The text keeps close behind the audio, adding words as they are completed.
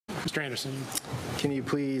Mr. Anderson. Can you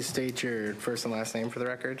please state your first and last name for the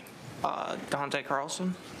record? Dante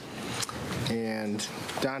Carlson. And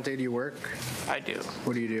Dante, do you work? I do.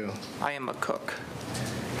 What do you do? I am a cook.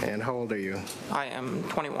 And how old are you? I am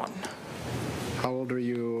 21. How old were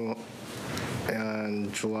you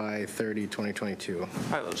on July 30, 2022?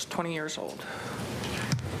 I was 20 years old.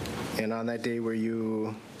 And on that day, were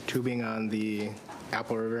you tubing on the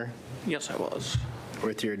Apple River Yes, I was.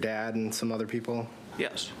 with your dad and some other people?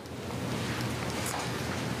 Yes.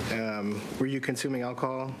 Were you consuming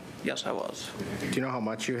alcohol? Yes, I was. Do you know how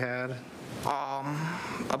much you had?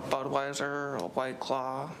 A Budweiser, a White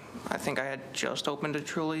Claw. I think I had just opened a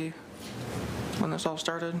Truly when this all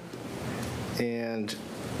started. And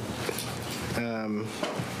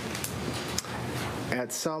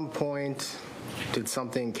at some point, did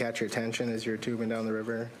something catch your attention as you were tubing down the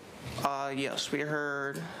river? Yes, we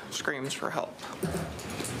heard screams for help.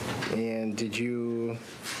 And did you,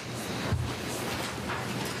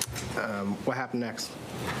 what happened next?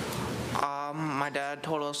 My dad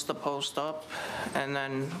told us to post up and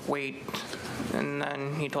then wait, and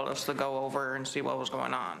then he told us to go over and see what was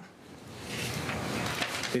going on.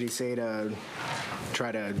 Did he say to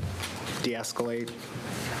try to de-escalate?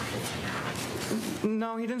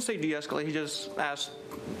 No, he didn't say de-escalate. He just asked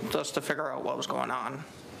us to figure out what was going on.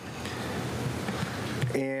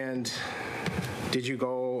 And did you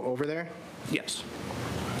go over there? Yes.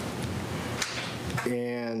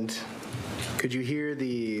 And could you hear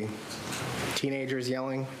the teenagers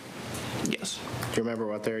yelling? Yes. Do you remember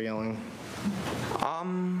what they were yelling?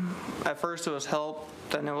 At first it was help,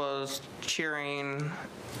 then it was cheering,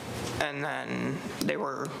 and then they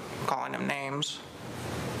were calling him names.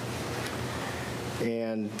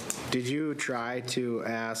 And did you try to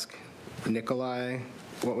ask Nikolai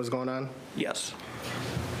what was going on? Yes.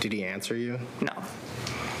 Did he answer you? No.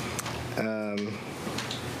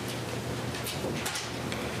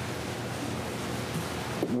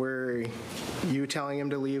 Were you telling him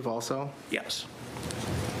to leave also? Yes.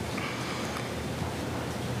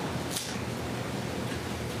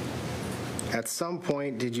 At some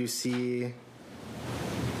point, did you see,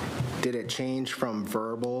 did it change from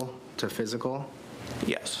verbal to physical?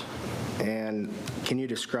 Yes. And can you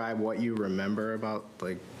describe what you remember about,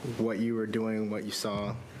 like, what you were doing, what you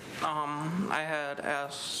saw? I had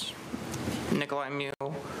asked Nikolai Mew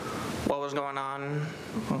what was going on,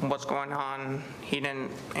 what's going on. He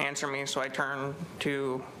didn't answer me, so I turned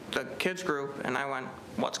to the kids group and I went,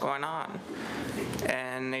 what's going on?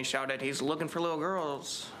 And they shouted, he's looking for little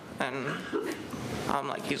girls. And I'm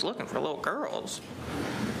like, he's looking for little girls?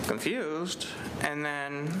 Confused. And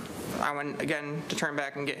then I went again to turn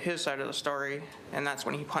back and get his side of the story, and that's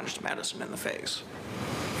when he punched Madison in the face.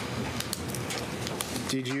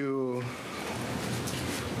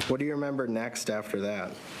 What do you remember next after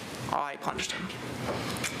that? I punched him.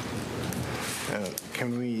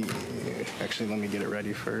 Can we, actually, let me get it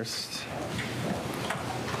ready first.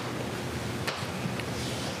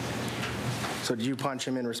 So did you punch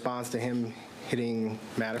him in response to him hitting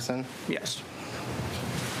Madison? Yes.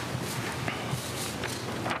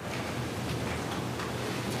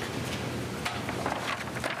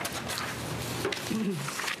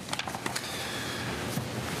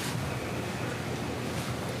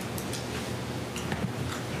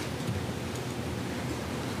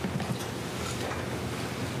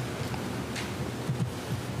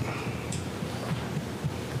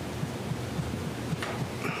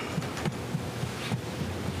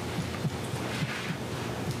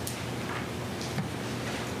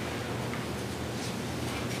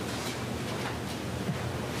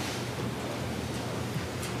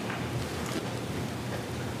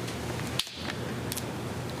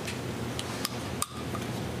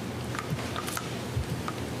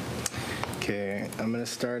 Okay, I'm going to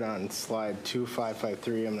start on slide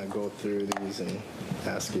 2553. I'm going to go through these and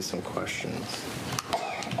ask you some questions.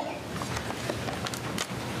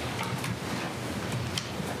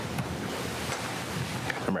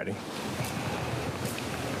 I'm ready.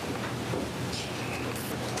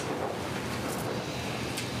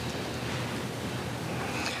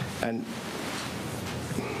 And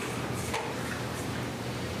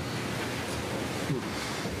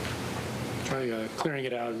Try clearing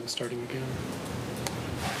it out and starting again.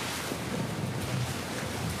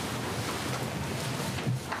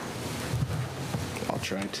 I'll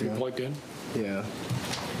try to. You plugged in? Yeah.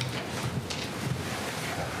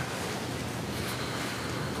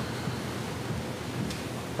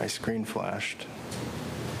 My screen flashed.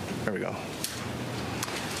 There we go.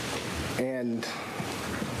 And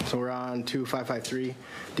so we're on 2553.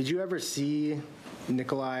 Did you ever see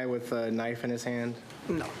Nikolai with a knife in his hand?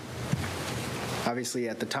 No. Obviously,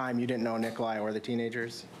 at the time, you didn't know Nikolai or the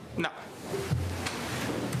teenagers. No.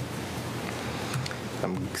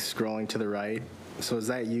 I'm scrolling to the right. So is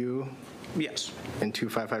that you Yes. in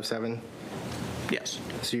 2557? Yes.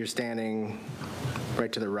 So you're standing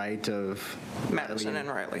right to the right of Madison Riley? and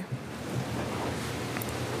Riley.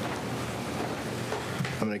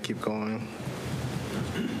 I'm going to keep going.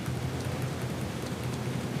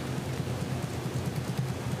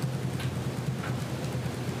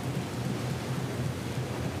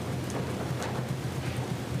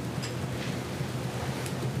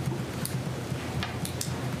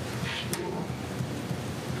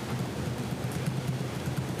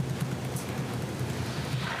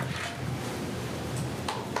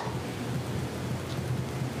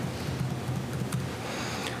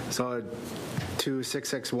 So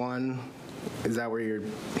 2661, is that where you're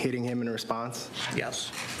hitting him in response?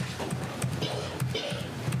 Yes.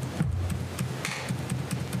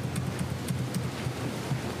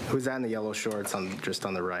 Who's that in the yellow shorts just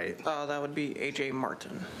on the right? That would be AJ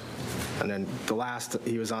Martin. And then the last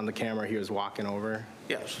he was on the camera, he was walking over.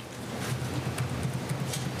 Yes.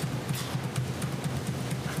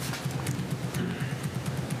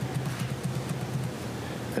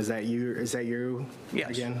 Is that you? Is that you Yes.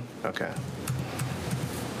 again? Okay.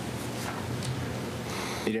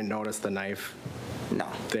 You didn't notice the knife No.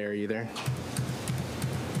 there either?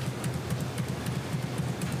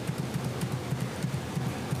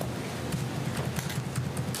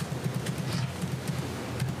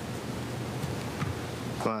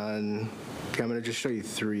 Okay, I'm going to just show you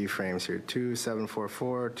 3 frames here.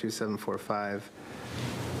 2744, 2745,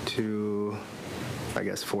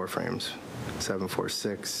 4 frames.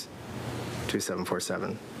 746,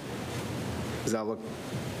 2747. Does that look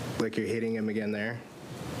like you're hitting him again there?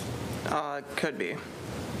 Could be.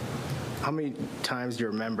 How many times do you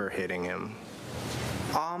remember hitting him?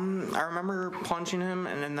 I remember punching him,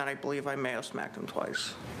 and then I believe I may have smacked him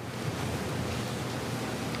twice.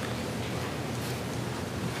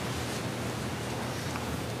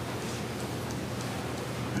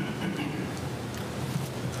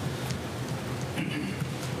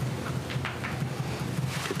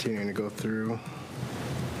 Continuing to go through.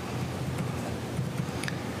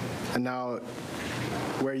 And now,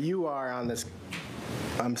 where you are on this,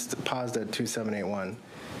 I'm paused at 2781.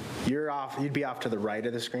 You're off. You'd be off to the right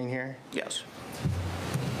of the screen here. Yes.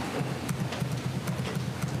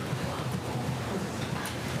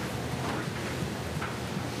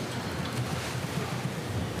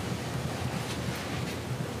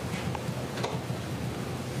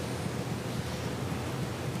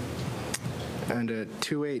 And at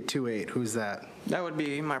 2828, who's that? That would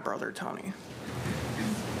be my brother, Tony.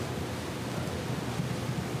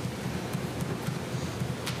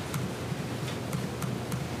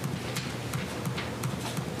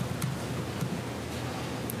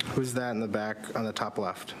 Who's that in the back on the top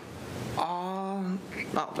left? Oh,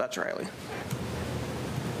 that's Riley.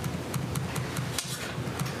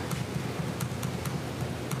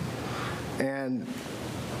 And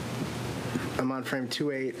I'm on frame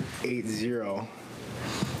 2880.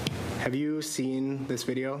 Have you seen this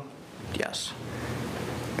video? Yes.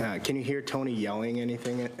 Can you hear Tony yelling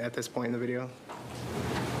anything at this point in the video?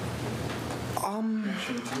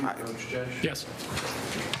 Yes.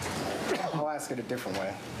 I'll ask it a different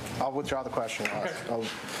way. I'll withdraw the question.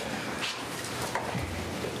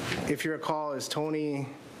 If you recall, is Tony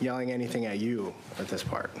yelling anything at you at this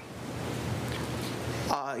part?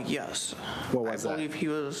 Yes. What was I believe he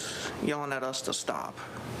was yelling at us to stop.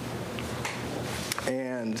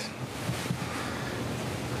 And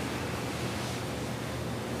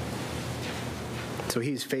so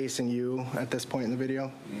he's facing you at this point in the video?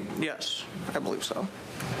 Yes, I believe so.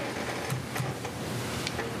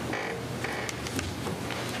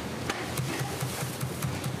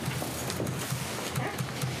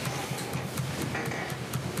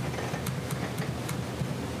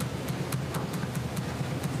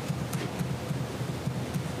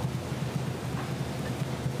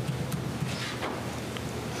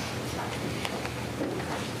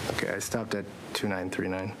 Okay, I stopped at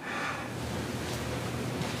 2939.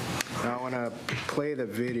 Now I want to play the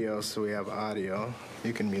video so we have audio.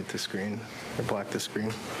 You can mute the screen or block the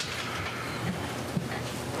screen.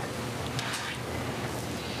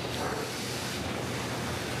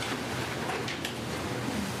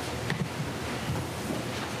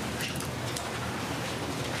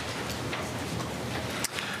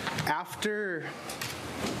 After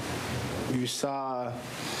you saw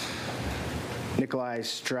Nikolai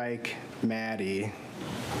strike Maddie,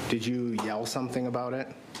 did you yell something about it?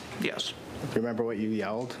 Yes. Do you remember what you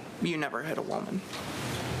yelled? You never hit a woman.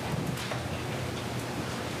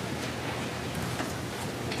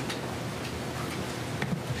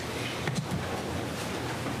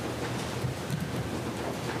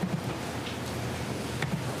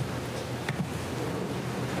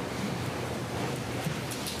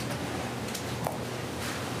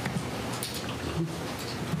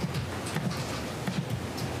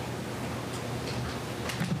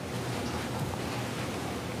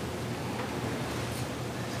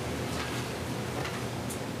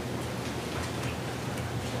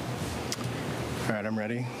 I'm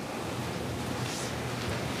ready.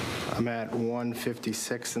 I'm at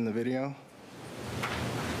 156 in the video.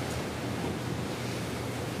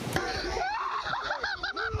 Do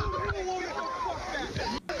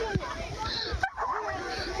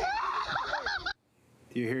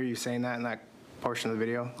you hear you saying that in that portion of the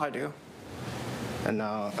video? I do. And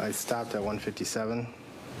now I stopped at 157.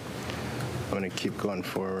 I'm going to keep going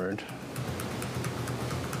forward.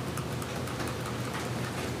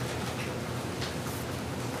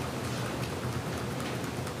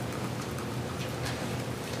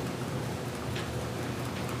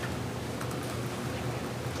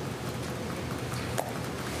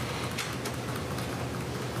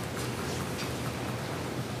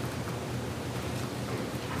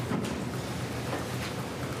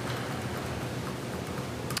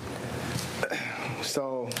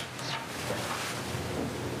 So,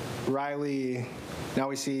 Riley, now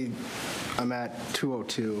we see I'm at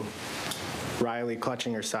 202. Riley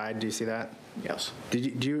clutching her side. Do you see that? Yes. Do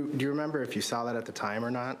you remember if you saw that at the time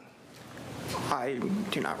or not? I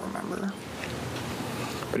do not remember.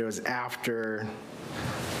 But it was after,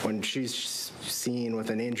 when she's seen with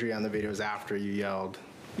an injury on the video, it was after you yelled.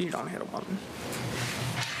 You don't hit a button.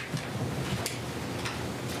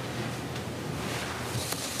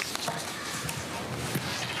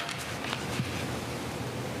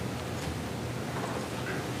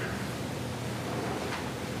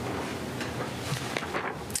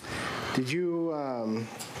 Did you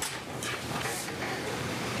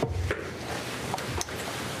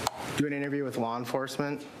do an interview with law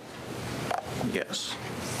enforcement? Yes.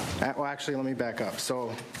 Well, actually, let me back up.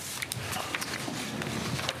 So,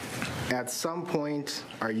 at some point,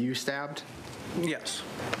 are you stabbed? Yes.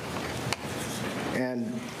 And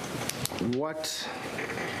what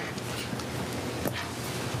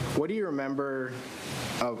do you remember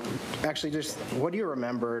of, actually just, what do you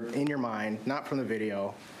remember in your mind, not from the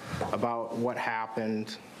video, about what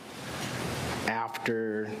happened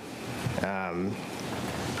after, well,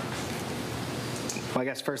 I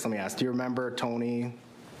guess first let me ask, do you remember Tony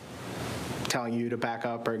telling you to back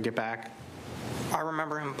up or get back? I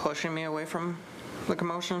remember him pushing me away from the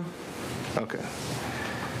commotion. Okay.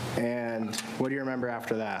 And what do you remember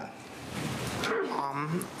after that?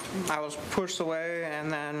 I was pushed away,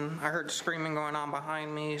 and then I heard screaming going on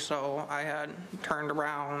behind me, so I had turned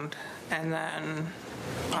around, and then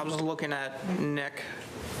I was looking at Nick,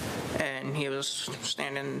 and he was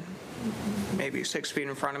standing maybe 6 feet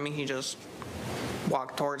in front of me. He just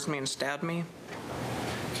walked towards me and stabbed me.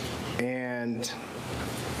 And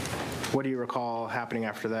what do you recall happening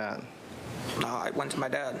after that? I went to my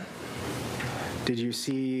dad. Did you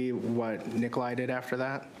see what Nikolai did after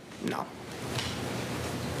that? No.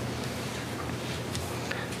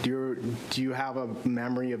 Do you have a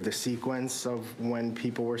memory of the sequence of when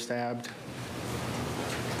people were stabbed?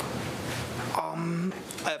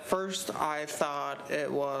 At first, I thought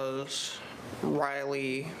it was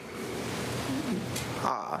Riley,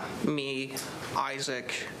 me,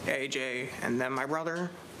 Isaac, AJ, and then my brother,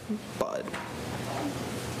 but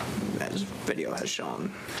as video has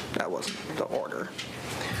shown, that wasn't the order.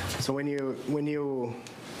 So when you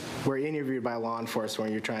were interviewed by law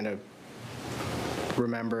enforcement, you're trying to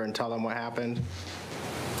remember and tell them what happened?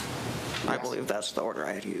 I believe that's the order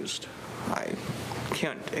I had used. I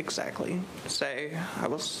can't exactly say.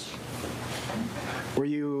 Were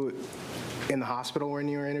you in the hospital when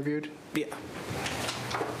you were interviewed? Yeah.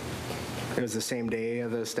 It was the same day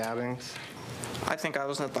of the stabbings? I think I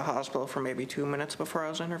was at the hospital for maybe 2 minutes before I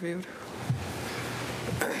was interviewed.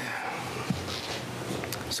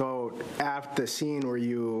 So after the scene,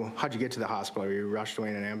 how'd you get to the hospital? Were you rushed away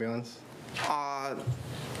in an ambulance? I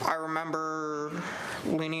remember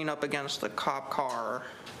leaning up against the cop car,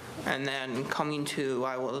 and then coming to,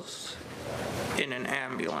 I was in an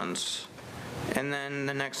ambulance. And then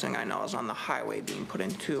the next thing I know, I was on the highway being put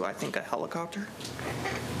into, I think, a helicopter.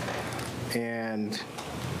 And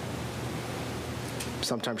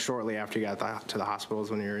sometime shortly after you got to the hospitals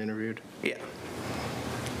when you were interviewed? Yeah.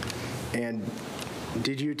 And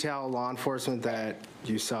did you tell law enforcement that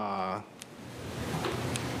you saw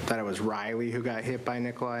that it was Riley who got hit by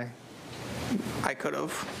Nikolai? I could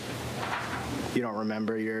have. You don't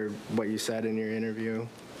remember what you said in your interview?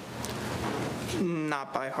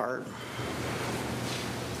 Not by heart.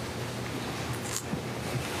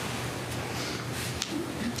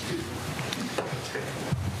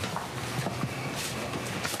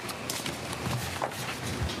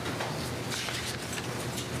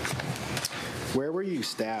 Where were you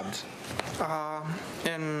stabbed?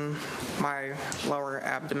 In my lower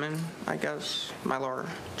abdomen, I guess, my lower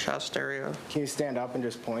chest area. Can you stand up and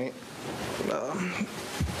just point?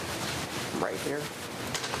 Right here.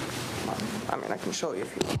 I mean, I can show you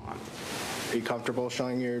if you want. Are you comfortable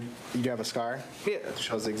showing you have a scar? Yeah. It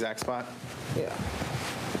shows the exact spot? Yeah.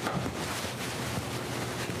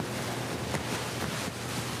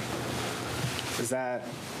 Is that,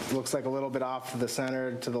 looks like a little bit off to the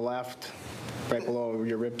center, to the left, right below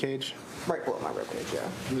your rib cage? Right below my ribcage, yeah.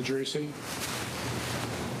 In the jury seat?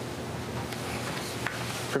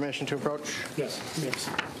 Permission to approach? Yes. Yes.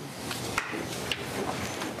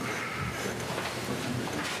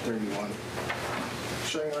 31.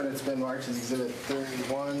 Showing when it's been marked as Exhibit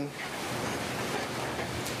 31.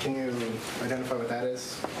 Can you identify what that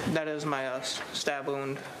is? That is my stab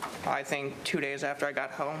wound, I think 2 days after I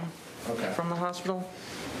got home from the hospital.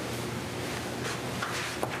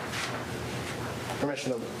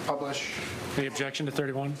 Permission to publish? Any objection to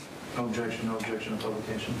 31? No objection to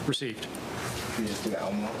publication. Received. You just do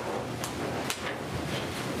Elmo.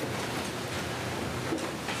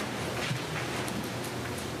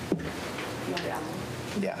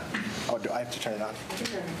 Yeah. Oh, do I have to turn it on?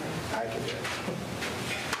 I can do it.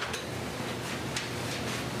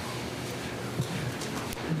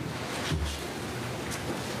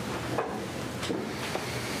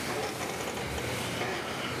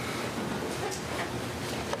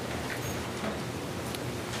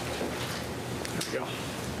 There we go.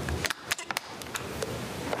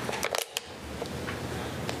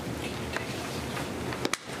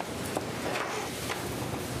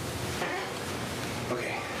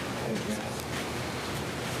 Okay.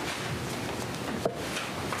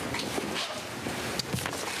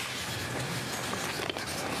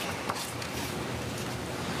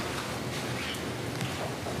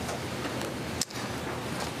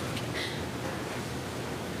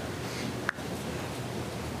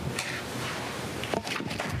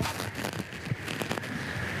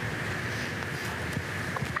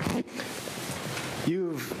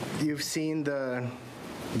 You've seen the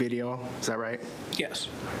video, is that right? Yes.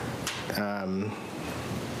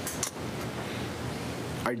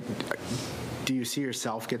 Do you see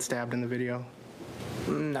yourself get stabbed in the video?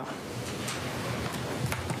 No.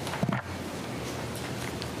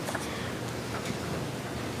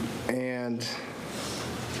 And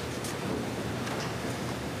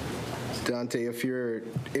Dante, if your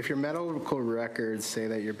medical records say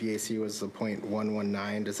that your BAC was a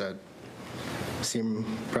 .119, does that seem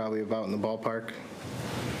probably about in the ballpark?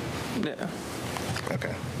 Yeah.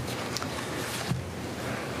 Okay.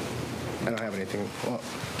 I don't have anything. Well,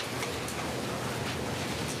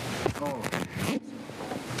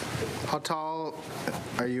 how tall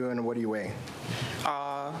are you and what do you weigh?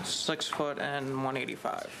 6 foot and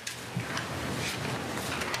 185.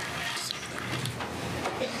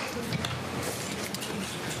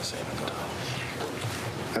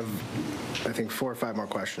 I think 4 or 5 more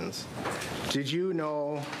questions. Did you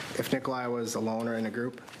know if Nikolai was alone or in a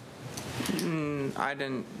group? I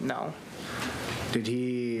didn't know. Did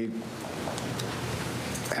he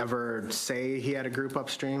ever say he had a group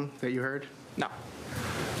upstream that you heard? No.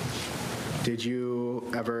 Did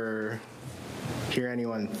you ever hear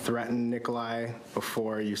anyone threaten Nikolai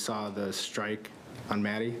before you saw the strike on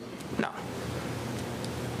Maddie? No.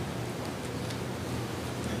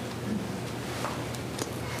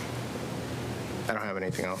 I don't have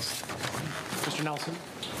anything else. Mr. Nelson?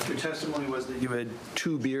 Your testimony was that you had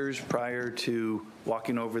 2 beers prior to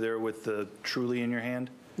walking over there with the Truly in your hand?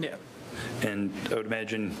 Yeah. And I would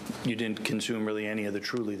imagine you didn't consume really any of the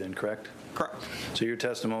Truly then, correct? Correct. So your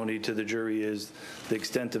testimony to the jury is the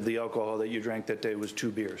extent of the alcohol that you drank that day was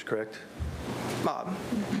 2 beers, correct? But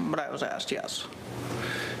I was asked, yes.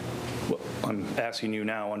 Well, I'm asking you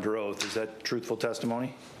now under oath, is that truthful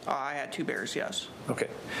testimony? I had 2 beers, yes. Okay.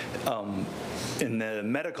 In the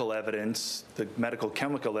medical evidence, the medical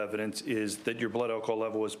chemical evidence is that your blood alcohol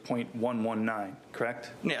level was .119, correct?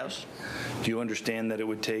 Yes. Do you understand that it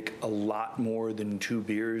would take a lot more than 2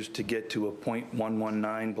 beers to get to a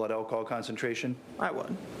 .119 blood alcohol concentration? I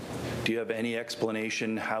would. Do you have any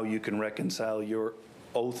explanation how you can reconcile your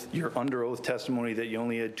oath, your under oath testimony that you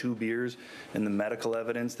only had 2 beers and the medical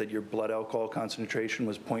evidence that your blood alcohol concentration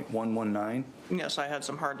was .119? Yes, I had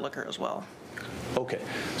some hard liquor as well. Okay,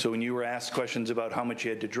 so when you were asked questions about how much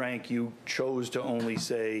you had to drink, you chose to only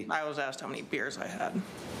say, I was asked how many beers I had.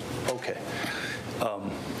 okay.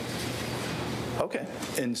 Okay,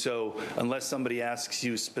 and so unless somebody asks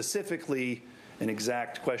you specifically an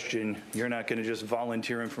exact question, you're not going to just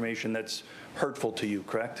volunteer information that's hurtful to you,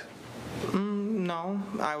 correct? No,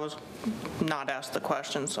 I was not asked the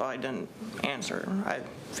question, so I didn't answer. I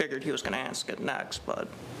figured he was going to ask it next, but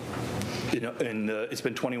You know, and it's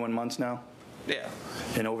been 21 months now? Yeah.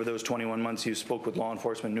 And over those 21 months, you spoke with law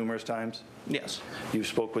enforcement numerous times? Yes. You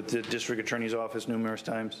spoke with the district attorney's office numerous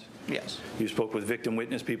times? Yes. You spoke with victim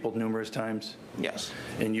witness people numerous times? Yes.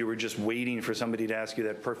 And you were just waiting for somebody to ask you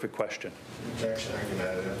that perfect question? Objection,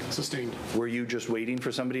 argumentative. Sustained. Were you just waiting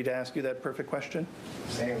for somebody to ask you that perfect question?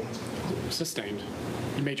 Same. Sustained.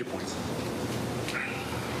 You made your point.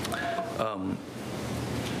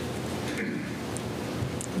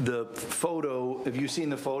 The photo, have you seen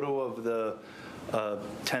the photo of the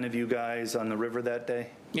 10 of you guys on the river that day?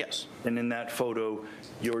 Yes. And in that photo,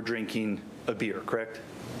 you're drinking a beer, correct?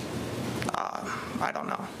 I don't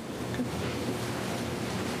know.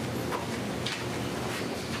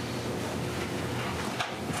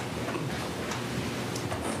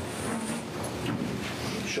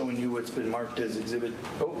 Showing you what's been marked as exhibit,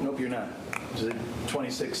 oh, nope, you're not. Is it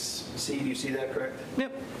 26C, do you see that, correct?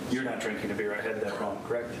 Yep. You're not drinking a beer, I had that wrong,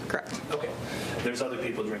 correct? Correct. Okay. There's other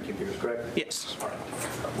people drinking beers, correct? Yes. All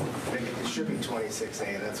right. It should be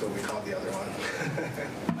 26A, that's what we call the other one.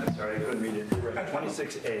 I'm sorry, I couldn't read it. You're right,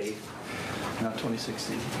 26A, not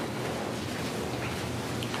 26C.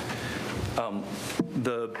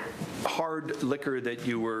 The hard liquor that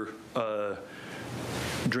you were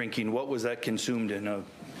drinking, what was that consumed in?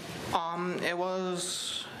 It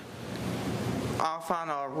was off on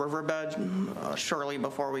a riverbed shortly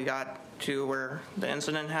before we got to where the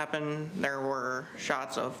incident happened. There were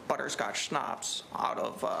shots of butterscotch schnapps out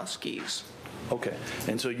of skis. Okay,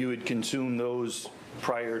 and so you had consumed those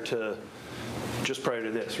just prior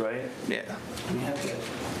to this, right? Yeah. We have that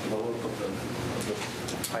lower of the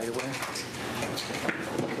hideaway.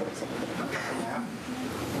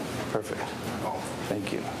 Perfect.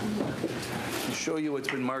 Thank you. To show you what's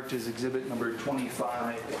been marked as exhibit number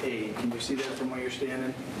 25A, can you see that from where you're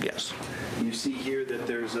standing? Yes. You see here that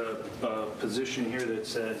there's a position here that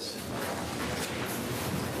says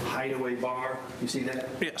hideaway bar. You see that?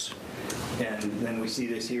 Yes. And then we see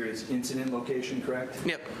this here as incident location, correct?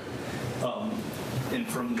 Yep. And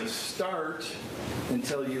from the start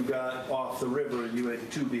until you got off the river, you had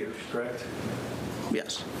 2 beers, correct?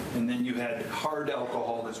 Yes. And then you had hard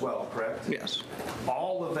alcohol as well, correct? Yes.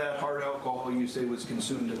 All of that hard alcohol you say was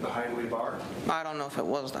consumed at the hideaway bar? I don't know if it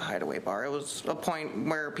was the hideaway bar. It was a point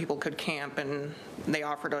where people could camp, and they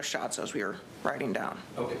offered us shots as we were riding down.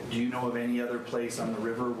 Okay. Do you know of any other place on the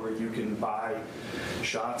river where you can buy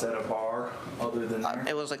shots at a bar other than there?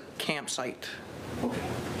 It was a campsite. Okay.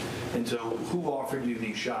 And so who offered you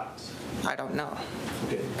these shots? I don't know.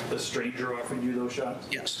 Okay. A stranger offered you those shots?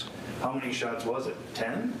 Yes. How many shots was it?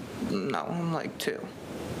 10? No, like 2.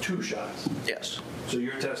 2 shots. Yes. So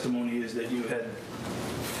your testimony is that you had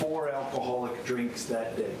 4 alcoholic drinks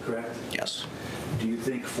that day, correct? Yes. Do you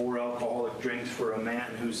think 4 alcoholic drinks for a man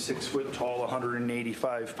who's 6 foot tall,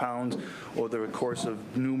 185 pounds, over the course of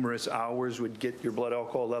numerous hours would get your blood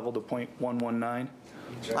alcohol level to 0.119?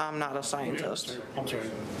 I'm not a scientist. I'm sorry.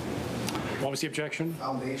 What was the objection?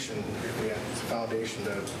 Foundation, yeah, it's a foundation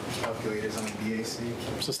to calculate his own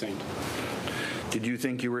BAC. Sustained. Did you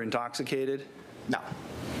think you were intoxicated? No.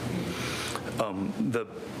 The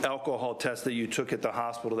alcohol test that you took at the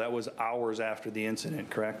hospital, that was hours after the incident,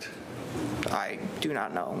 correct? I do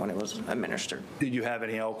not know when it was administered. Did you have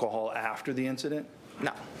any alcohol after the incident?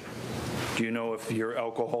 No. Do you know if your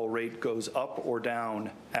alcohol rate goes up or down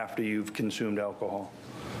after you've consumed alcohol?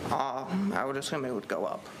 I would assume it would go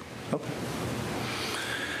up. Okay.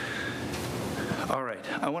 All right.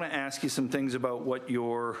 I want to ask you some things about what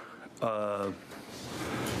your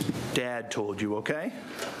dad told you, okay?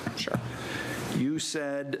 Sure. You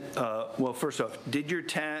said, well, first off, did your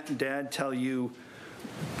dad tell you,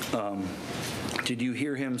 did you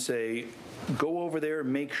hear him say, go over there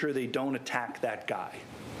and make sure they don't attack that guy?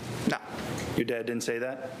 No. Your dad didn't say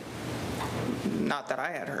that? Not that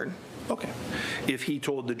I had heard. Okay. If he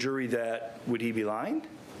told the jury that, would he be lying?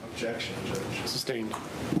 Objection, Judge. Sustained.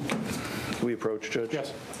 Can we approach, Judge?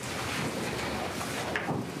 Yes.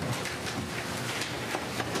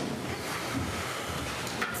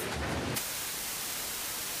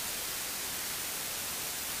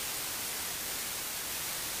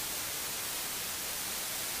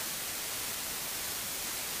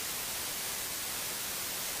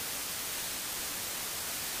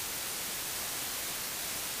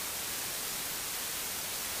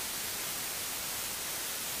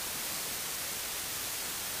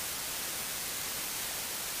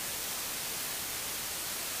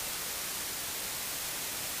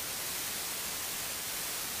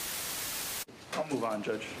 I'll move on,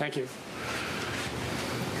 Judge. Thank you.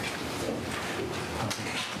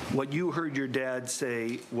 what you heard your dad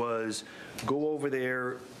say was go over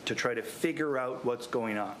there to try to figure out what's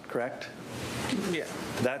going on, correct? Yeah.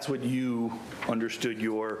 That's what you understood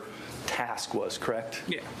your task was, correct?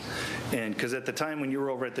 Yeah. And because at the time when you were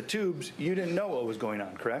over at the tubes, you didn't know what was going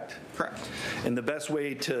on, correct? Correct. And the best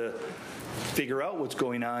way to figure out what's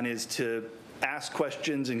going on is to ask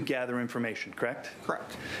questions and gather information, correct?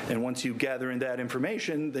 Correct. And once you gather in that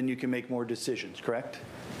information, then you can make more decisions, correct?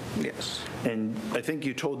 Yes. And I think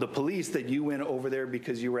you told the police that you went over there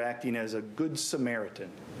because you were acting as a good Samaritan.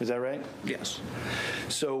 Is that right? Yes.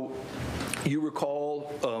 So you recall,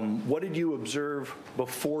 what did you observe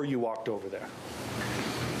before you walked over there?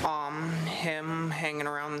 Him hanging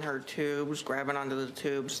around her tubes, grabbing onto the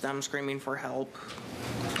tubes, them screaming for help.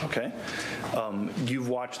 Okay. You've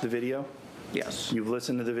watched the video? Yes. You've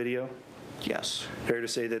listened to the video? Yes. Fair to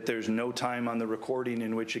say that there's no time on the recording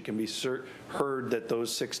in which it can be heard that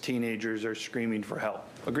those 6 teenagers are screaming for help.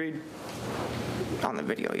 Agreed? On the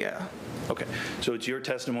video, yeah. Okay. So it's your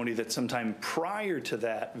testimony that sometime prior to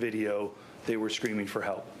that video, they were screaming for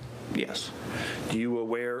help. Yes.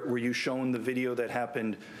 Were you shown the video that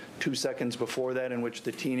happened 2 seconds before that in which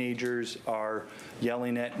the teenagers are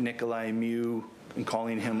yelling at Nikolai Mew and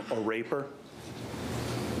calling him a raper?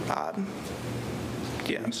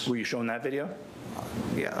 Yes. Were you shown that video?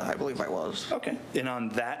 Yeah, I believe I was. Okay. And on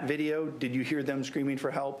that video, did you hear them screaming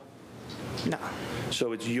for help? No.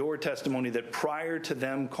 So it's your testimony that prior to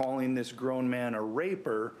them calling this grown man a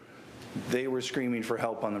raper, they were screaming for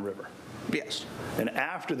help on the river. Yes. And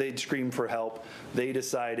after they'd screamed for help, they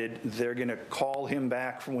decided they're going to call him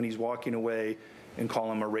back from when he's walking away and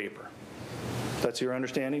call him a raper. That's your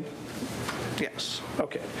understanding? Yes.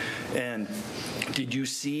 Okay. And did you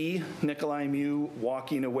see Nikolai Mew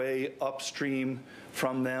walking away upstream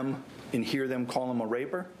from them and hear them call him a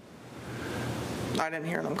raper? I didn't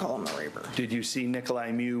hear them call him a raper. Did you see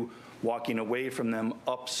Nikolai Mew walking away from them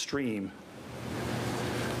upstream?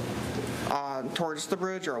 Towards the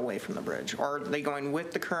bridge or away from the bridge? Or are they going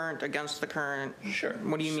with the current, against the current? Sure.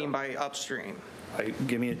 What do you mean by upstream?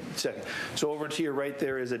 Give me a second. So over to your right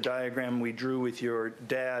there is a diagram we drew with your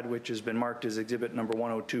dad, which has been marked as exhibit number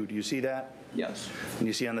 102. Do you see that? Yes. And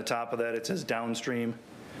you see on the top of that it says downstream,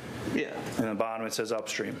 Yeah. and on the bottom it says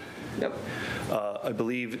upstream. Yep. I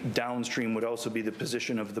believe downstream would also be the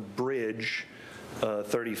position of the bridge,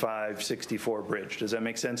 3564 bridge. Does that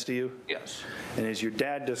make sense to you? Yes. And as your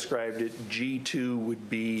dad described it, G2 would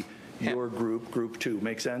be your group, group 2.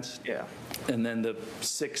 Make sense? Yeah. And then the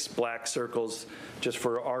 6 black circles, just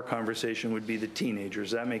for our conversation, would be the teenagers.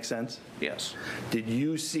 Does that make sense? Yes. Did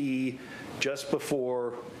you see just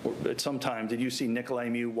before, or at some time, did you see Nikolai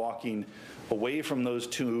Mew walking away from those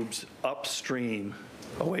tubes upstream,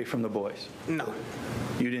 away from the boys? No.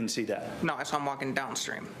 You didn't see that? No, I saw him walking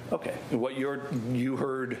downstream. Okay. And what you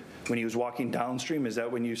heard when he was walking downstream, is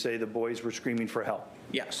that when you say the boys were screaming for help?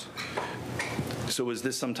 Yes. So was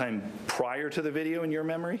this sometime prior to the video in your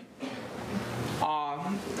memory?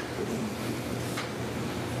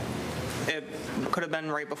 It could have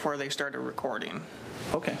been right before they started recording.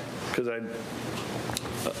 Okay. Because I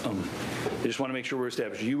just want to make sure we're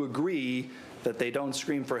established. You agree that they don't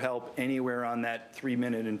scream for help anywhere on that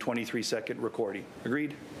 3-minute and 23-second recording.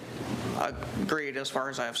 Agreed? Agreed, as far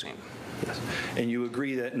as I've seen. Yes. And you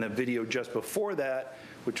agree that in the video just before that,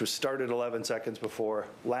 which was started 11 seconds before,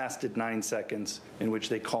 lasted 9 seconds, in which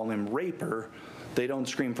they call him raper, they don't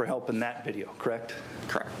scream for help in that video, correct?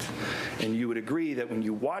 Correct. And you would agree that when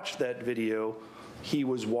you watched that video, he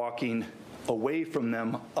was walking away from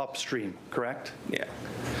them upstream, correct? Yeah.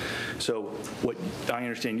 So what I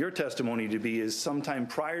understand your testimony to be is sometime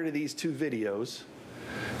prior to these 2 videos,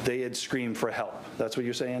 they had screamed for help. That's what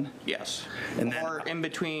you're saying? Yes. And then- or in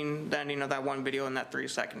between the ending of that one video and that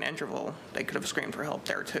 3-second interval, they could have screamed for help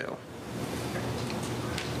there too.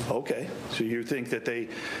 Okay, so you think that they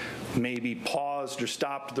maybe paused or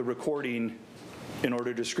stopped the recording in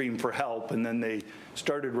order to scream for help, and then they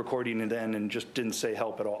started recording and then and just didn't say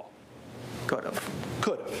help at all? Could have.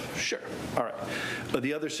 Could have, sure. All right. But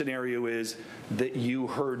the other scenario is that you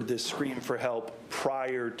heard this scream for help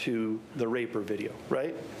prior to the raper video,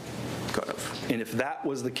 right? Could have. And if that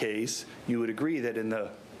was the case, you would agree that in the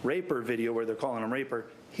raper video where they're calling him raper,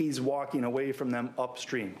 he's walking away from them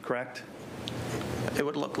upstream, correct? It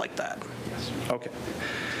would look like that. Yes. Okay.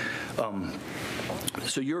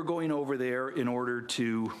 So you're going over there in order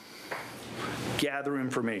to gather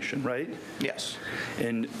information, right? Yes.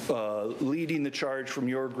 And leading the charge from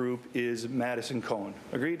your group is Madison Cohen.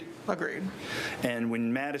 Agreed? Agreed. And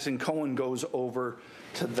when Madison Cohen goes over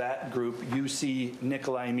to that group, you see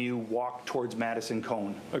Nikolai Mew walk towards Madison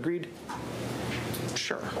Cohen. Agreed?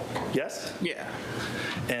 Sure. Yes? Yeah.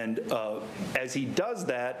 And as he does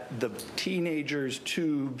that, the teenagers'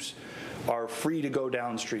 tubes are free to go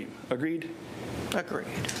downstream. Agreed? Agreed.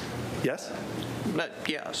 Yes? But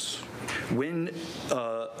yes. When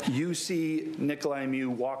you see Nikolai Mew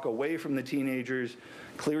walk away from the teenagers,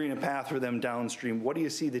 clearing a path for them downstream, what do you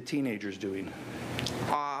see the teenagers doing?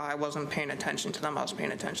 I wasn't paying attention to them. I was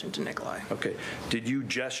paying attention to Nikolai. Okay. Did you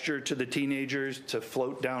gesture to the teenagers to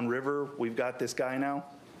float downriver? We've got this guy now?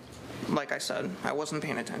 Like I said, I wasn't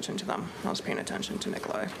paying attention to them. I was paying attention to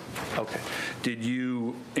Nikolai. Okay. Did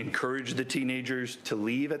you encourage the teenagers to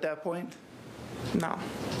leave at that point? No.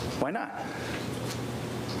 Why not?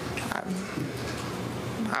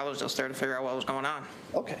 I was just there to figure out what was going on.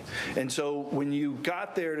 Okay. And so when you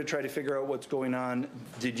got there to try to figure out what's going on,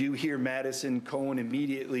 did you hear Madison Cohen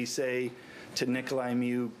immediately say to Nikolai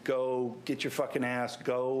Mew, go, get your fucking ass,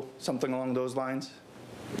 go, something along those lines?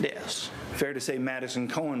 Yes. Fair to say Madison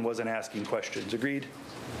Cohen wasn't asking questions, agreed?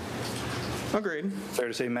 Agreed. Fair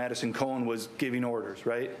to say Madison Cohen was giving orders,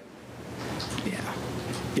 right? Yeah.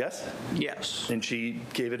 Yes? Yes. And she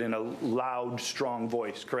gave it in a loud, strong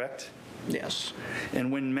voice, correct? Yes.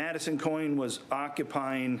 And when Madison Cohen was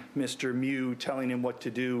occupying Mr. Mew, telling him what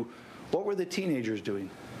to do, what were the teenagers doing?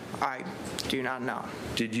 I do not know.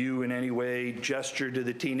 Did you in any way gesture to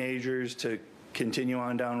the teenagers to continue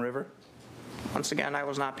on downriver? Once again, I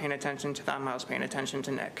was not paying attention to them. I was paying attention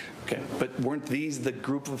to Nick. Okay, but weren't these the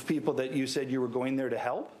group of people that you said you were going there to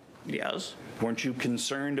help? Yes. Weren't you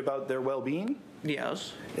concerned about their well-being?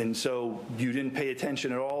 Yes. And so you didn't pay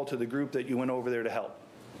attention at all to the group that you went over there to help?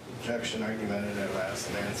 Objection, argumentative, asked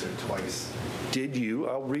and answered twice. Did you,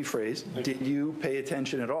 I'll rephrase, did you pay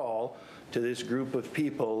attention at all to this group of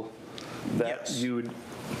people that Yes. you would,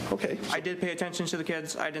 okay. I did pay attention to the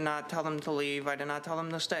kids. I did not tell them to leave. I did not tell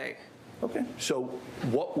them to stay. Okay, so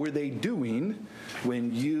what were they doing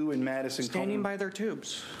when you and Madison Standing Cohen? by their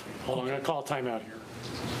tubes. Hold on, I'm going to call a timeout here.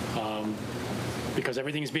 Because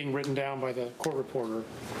everything is being written down by the court reporter.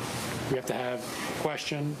 We have to have a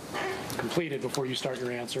question completed before you start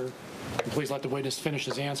your answer. And please let the witness finish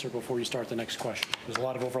his answer before you start the next question. There's a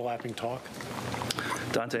lot of overlapping talk.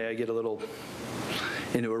 Dante, I get a little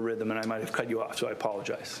into a rhythm and I might have cut you off, so I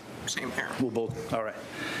apologize. Same here. We'll both, all right.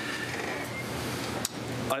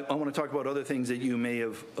 I want to talk about other things that you may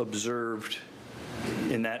have observed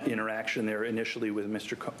in that interaction there initially with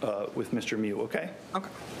Mr. Mew, okay? Okay.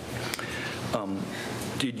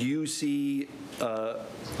 Did you see,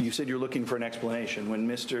 you said you're looking for an explanation. When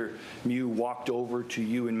Mr. Mew walked over to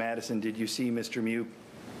you and Madison, did you see Mr. Mew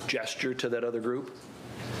gesture to that other group?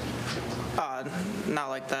 Not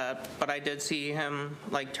like that, but I did see him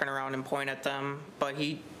like turn around and point at them, but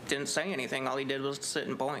he didn't say anything. All he did was sit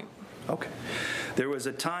and point. Okay. There was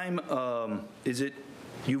a time,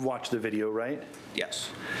 you've watched the video, right? Yes.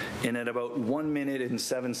 And at about 1 minute and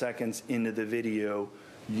 7 seconds into the video,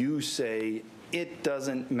 you say, it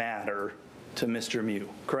doesn't matter to Mr. Mew,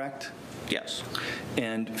 correct? Yes.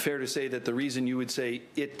 And fair to say that the reason you would say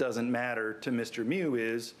it doesn't matter to Mr. Mew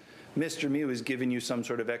is Mr. Mew is giving you some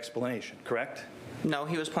sort of explanation, correct? No,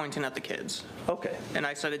 he was pointing at the kids. Okay. And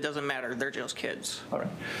I said it doesn't matter. They're just kids. All right.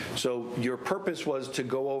 So your purpose was to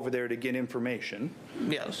go over there to get information,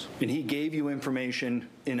 Yes. and he gave you information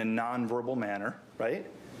in a nonverbal manner, right?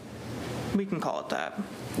 We can call it that.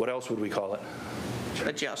 What else would we call it?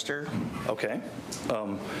 A gesture. Okay.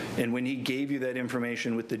 And when he gave you that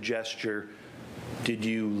information with the gesture, did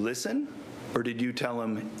you listen or did you tell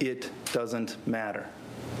him it doesn't matter?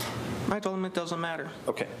 I told him it doesn't matter.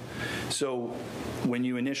 Okay. So when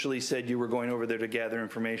you initially said you were going over there to gather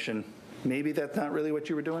information, maybe that's not really what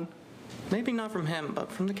you were doing? Maybe not from him,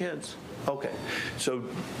 but from the kids. Okay. So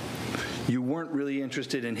you weren't really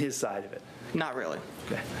interested in his side of it? Not really.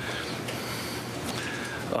 Okay.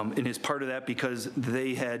 And is part of that because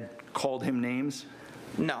they had called him names?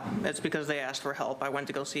 No, it's because they asked for help. I went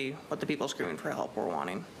to go see what the people screaming for help were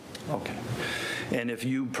wanting. Okay. And if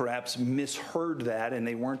you perhaps misheard that and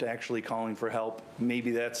they weren't actually calling for help,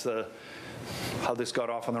 maybe that's how this got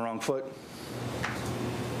off on the wrong foot?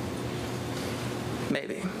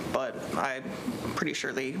 Maybe, but I'm pretty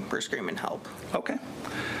sure they were screaming help. Okay.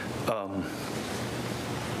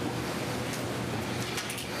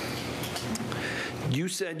 You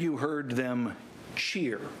said you heard them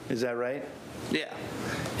cheer, is that right? Yeah.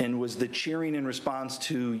 And was the cheering in response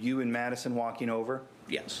to you and Madison walking over?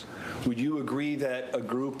 Yes. Would you agree that a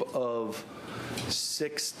group of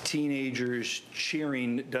 6 teenagers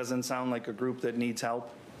cheering doesn't sound like a group that needs help?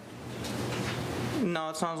 No,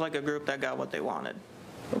 it sounds like a group that got what they wanted.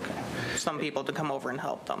 Okay. some people to come over and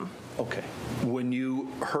help them. Okay. When you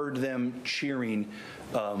heard them cheering,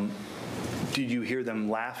 did you hear them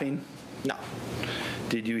laughing? No,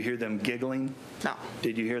 Did you hear them giggling? no,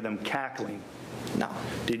 Did you hear them cackling? no.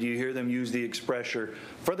 Did you hear them use the expression,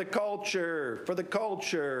 for the culture, I did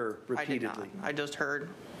not. repeatedly? I just heard,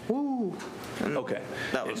 woo. And Okay.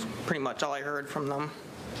 that was pretty much all I heard from them.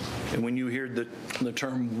 And when you heard the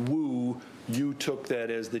term woo, you took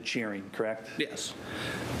that as the cheering, correct? Yes,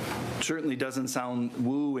 Certainly doesn't sound,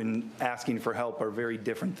 woo and asking for help are very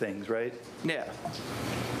different things, right? yeah.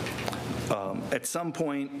 At some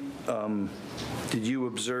point, did you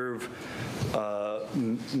observe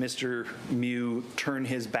Mr. Mew turn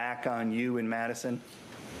his back on you in Madison?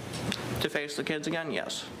 To face the kids again,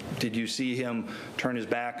 yes. Did you see him turn his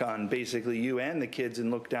back on basically you and the kids and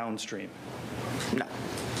look downstream? No,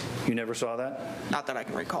 You never saw that? not that I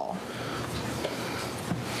can recall.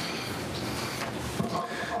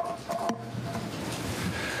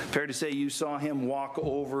 Fair to say you saw him walk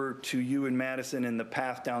over to you in Madison and the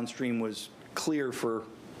path downstream was clear for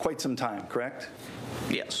quite some time, correct?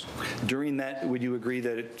 Yes, During that, would you agree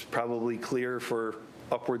that it's probably clear for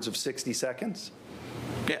upwards of 60 seconds?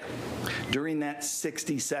 yeah. During that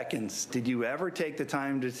 60 seconds, did you ever take the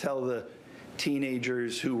time to tell the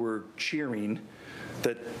teenagers who were cheering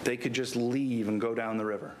that they could just leave and go down the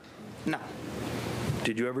river? No,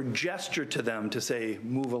 Did you ever gesture to them to say,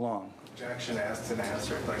 move along? Jackson asked and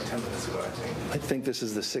answered like 10 minutes ago, I think. I think this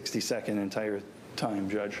is the 60-second entire time,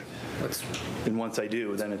 Judge. Let's And once I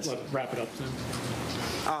do, then it's, wrap it up then.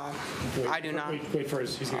 I do not. Wait for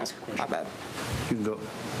his, he's going to ask a My question. bad. you can go.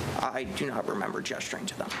 I do not remember gesturing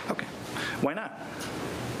to them. Okay. Why not?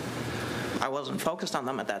 I wasn't focused on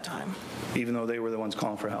them at that time. Even though they were the ones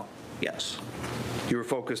calling for help. Yes, You were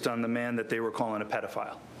focused on the man that they were calling a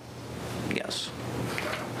pedophile. yes,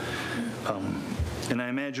 And I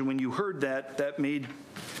imagine when you heard that, that made,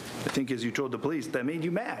 I think as you told the police, that made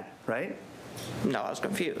you mad, right? no, I was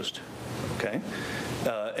confused. Okay.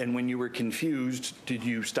 And when you were confused, did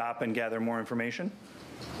you stop and gather more information?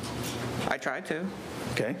 I tried to.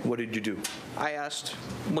 Okay. What did you do? I asked,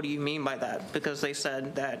 what do you mean by that? Because they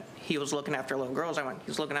said that he was looking after little girls. I went,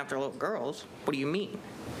 he's looking after little girls? What do you mean?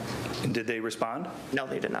 And did they respond? No,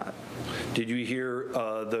 they did not. Did you hear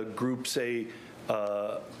the group say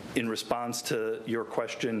in response to your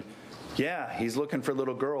question, yeah, he's looking for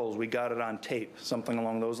little girls, we got it on tape, something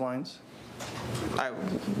along those lines?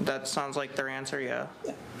 That sounds like their answer, yeah.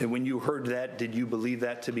 And when you heard that, did you believe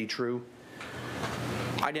that to be true?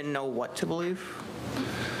 I didn't know what to believe.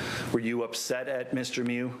 Were you upset at Mr.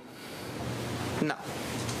 Mew? No,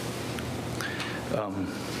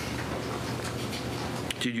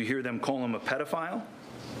 Did you hear them call him a pedophile?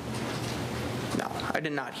 no, I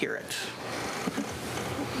did not hear it.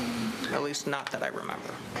 At least not that I remember.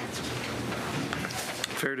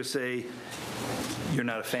 Fair to say you're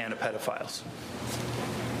not a fan of pedophiles?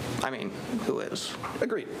 I mean, who is?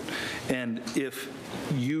 Agreed. And if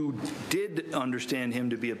you did understand him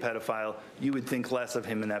to be a pedophile, you would think less of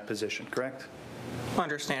him in that position, correct?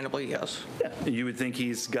 Understandably, yes. Yeah. You would think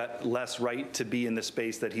he's got less right to be in the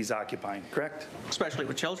space that he's occupying, correct? Especially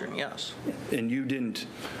with children, yes. And you didn't,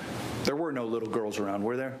 there were no little girls around,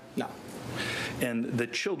 were there? No, And the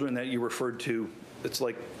children that you referred to, it's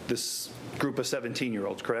like this group of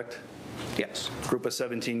 17-year-olds, correct? yes. Group of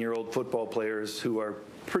 17-year-old football players who are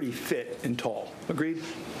pretty fit and tall. Agreed?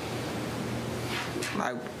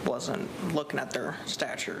 I wasn't looking at their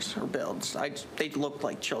statures or builds. They looked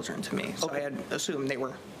like children to me, so I had assumed they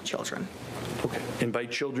were children. Okay. And by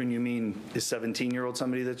children, you mean is 17-year-old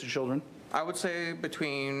somebody that's a children? I would say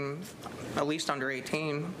between at least under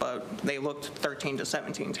 18, but they looked 13 to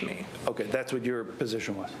 17 to me. Okay, that's what your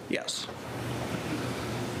position was. Yes.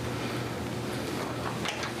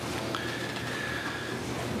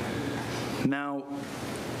 Now,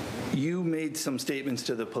 you made some statements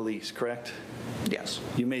to the police, correct? Yes.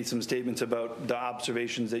 You made some statements about the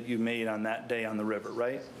observations that you made on that day on the river,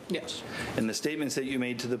 right? Yes. And the statements that you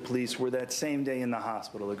made to the police were that same day in the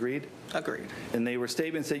hospital, agreed? Agreed. And they were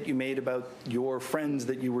statements that you made about your friends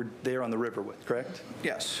that you were there on the river with, correct?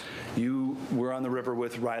 Yes. You were on the river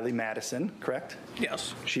with Riley Madison, correct?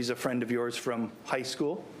 Yes. She's a friend of yours from high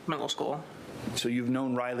school. Middle school. So you've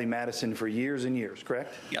known Riley Madison for years and years,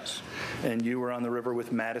 correct? Yes. And you were on the river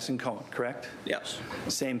with Madison Cohen, correct? Yes.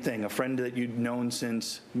 Same thing, a friend that you'd known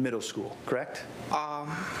since middle school, correct?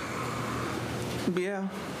 Yeah.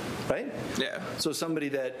 Right? Yeah. So somebody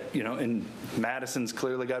that, you know, and Madison's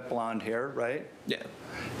clearly got blonde hair, right? Yeah.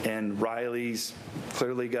 And Riley's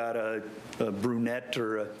clearly got a brunette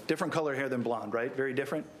or a different color hair than blonde, right? Very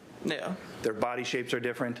different? Yeah. Their body shapes are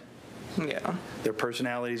different? Yeah. Their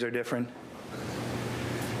personalities are different?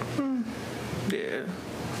 Yeah.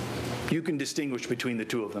 You can distinguish between the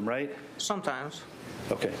two of them, right? Sometimes.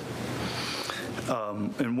 Okay.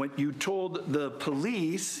 And what you told the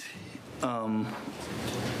police, on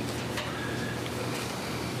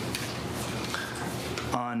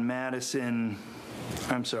on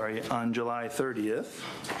July 30th,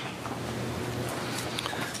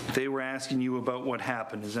 they were asking you about what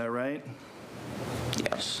happened, is that right?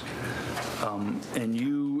 Yes. And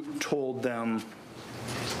you told them,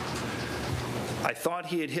 I thought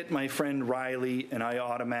he had hit my friend Riley and I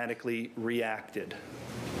automatically reacted.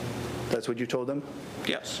 That's what you told them?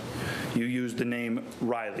 Yes. You used the name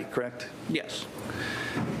Riley, correct? Yes.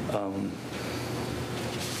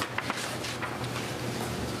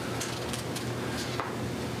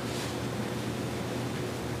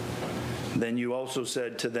 Then you also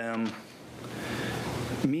said to them,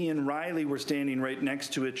 me and Riley were standing right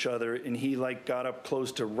next to each other and he got up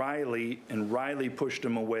close to Riley and Riley pushed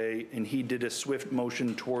him away and he did a swift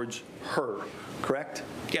motion towards her, correct?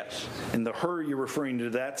 Yes. And the her you're referring to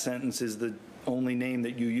that sentence is the only name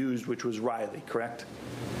that you used, which was Riley, correct?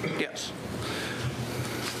 Yes.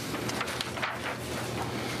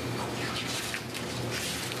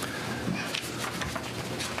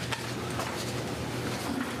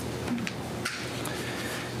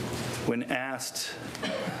 When asked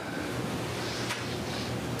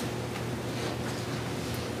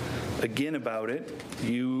again about it,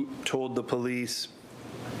 you told the police,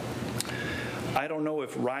 I don't know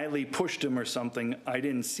if Riley pushed him or something. I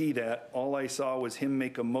didn't see that. All I saw was him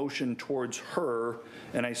make a motion towards her,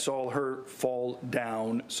 and I saw her fall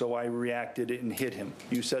down, so I reacted and hit him.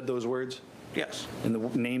 You said those words? Yes. And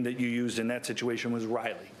the name that you used in that situation was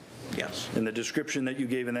Riley. Yes. And the description that you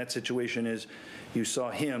gave in that situation is you saw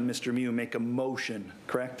him, Mr. Mew, make a motion,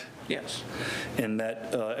 correct? Yes. And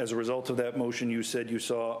that as a result of that motion, you said you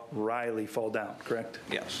saw Riley fall down, correct?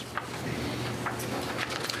 Yes.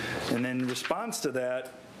 And then in response to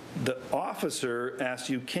that, the officer asked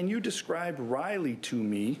you, can you describe Riley to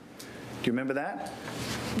me? Do you remember that?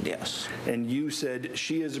 Yes. And you said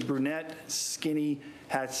she is a brunette, skinny,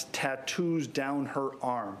 has tattoos down her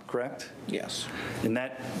arm, correct? Yes. And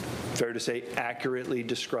that, fair to say, accurately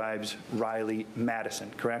describes Riley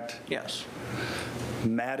Madison, correct? Yes.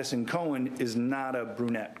 Madison Cohen is not a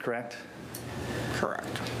brunette, correct?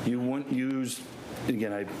 Correct. You wouldn't use,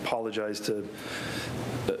 again, I apologize to,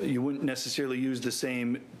 you wouldn't necessarily use the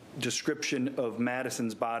same description of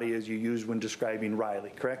Madison's body as you used when describing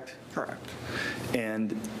Riley, correct? Correct.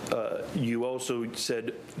 And you also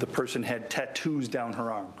said the person had tattoos down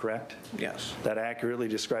her arm, correct? Yes. That accurately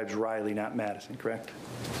describes Riley, not Madison, correct?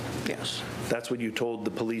 Yes. That's what you told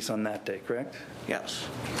the police on that day, correct? Yes.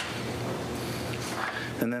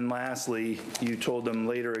 And then lastly, you told them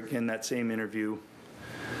later in that same interview,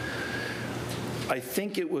 I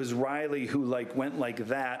think it was Riley who went like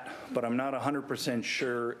that, but I'm not 100%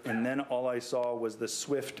 sure. And then all I saw was the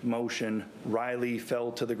swift motion. Riley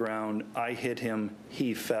fell to the ground. I hit him.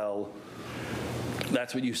 He fell.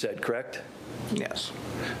 That's what you said, correct? Yes.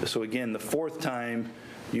 So again, the fourth time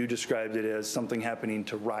you described it as something happening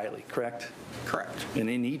to Riley, correct? Correct. And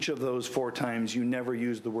in each of those 4 times, you never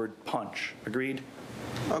used the word punch. Agreed?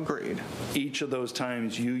 Agreed. Each of those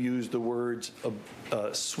times you used the words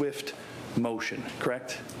swift motion,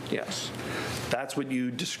 correct? Yes. That's what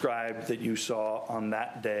you described that you saw on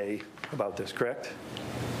that day about this, correct?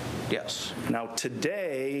 Yes. Now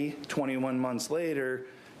today, 21 months later,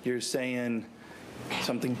 you're saying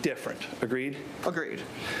something different, agreed? Agreed.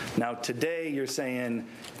 Now today you're saying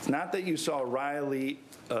it's not that you saw Riley,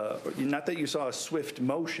 not that you saw a swift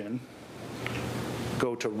motion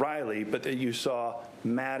go to Riley, but that you saw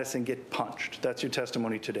Madison get punched. That's your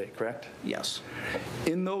testimony today, correct? Yes.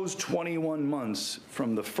 In those 21 months,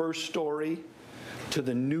 from the first story to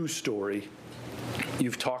the new story,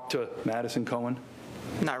 you've talked to Madison Cohen?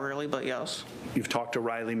 Not really, but yes. You've talked to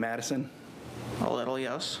Riley Madison? A little,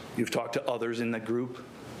 yes. You've talked to others in the group?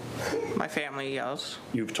 My family, yes.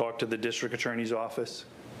 You've talked to the district attorney's office?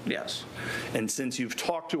 Yes. And since you've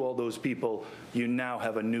talked to all those people, you now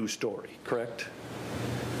have a new story, correct?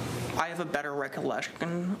 I have a better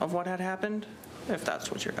recollection of what had happened, if that's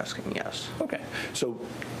what you're asking, yes. Okay, so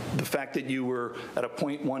the fact that you were at a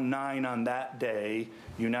 .19 on that day,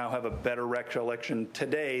 you now have a better recollection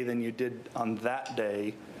today than you did on that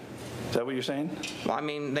day. Is that what you're saying? Well, I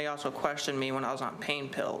mean, they also questioned me when I was on pain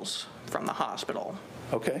pills from the hospital.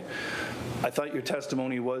 Okay. I thought your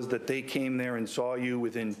testimony was that they came there and saw you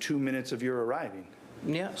within 2 minutes of your arriving.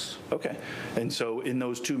 Yes. Okay. And so in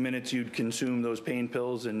those 2 minutes, you'd consume those pain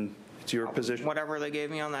pills and it's your position? Whatever they gave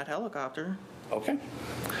me on that helicopter. Okay.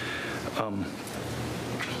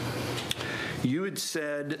 You had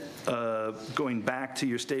said, going back to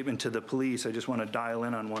your statement to the police, I just want to dial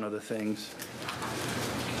in on one of the things.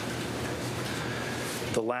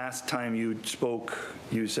 The last time you spoke,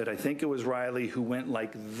 you said, I think it was Riley who went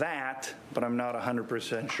like that, but I'm not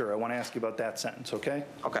 100% sure. I want to ask you about that sentence, okay?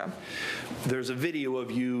 Okay. There's a video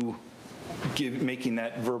of you making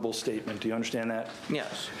that verbal statement. Do you understand that?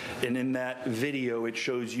 Yes. And in that video, it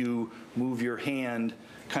shows you move your hand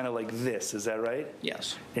kind of like this. Is that right?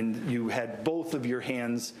 Yes. And you had both of your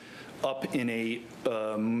hands up in a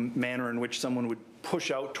manner in which someone would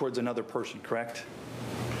push out towards another person, correct?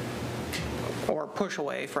 Or push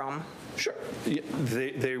away from. Sure.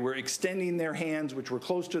 They were extending their hands, which were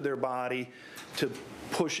close to their body, to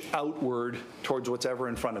push outward towards what's ever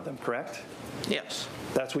in front of them, correct? Yes.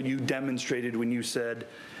 That's what you demonstrated when you said,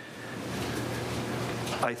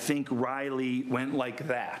 I think Riley went like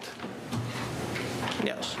that.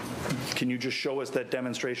 Yes. Can you just show us that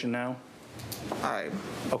demonstration now?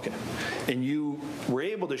 Okay. And you were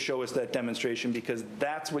able to show us that demonstration because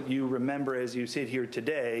that's what you remember as you sit here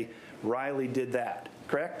today. Riley did that,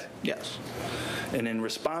 correct? Yes. And in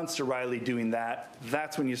response to Riley doing that,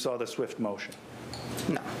 that's when you saw the swift motion.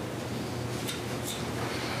 No.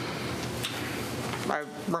 I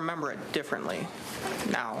remember it differently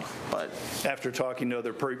now, but... After talking to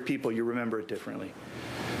other people, you remember it differently.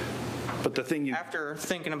 But the thing you... After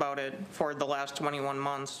thinking about it for the last 21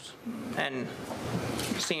 months and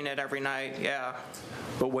seeing it every night, yeah.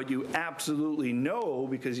 But what you absolutely know,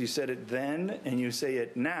 because you said it then and you say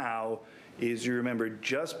it now, is you remember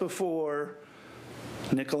just before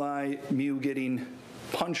Nikolai Mew getting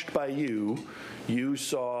punched by you, you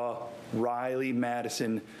saw Riley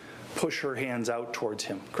Madison push her hands out towards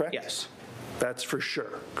him, correct? Yes. That's for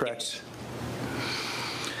sure, correct? Yes.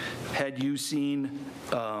 Had you seen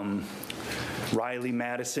Riley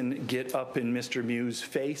Madison get up in Mr. Mew's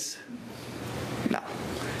face? No.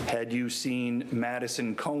 Had you seen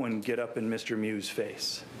Madison Cohen get up in Mr. Mew's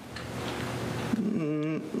face?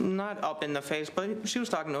 Not up in the face, but she was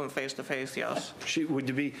talking to him face to face, yes. Would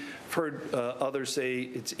you be heard others say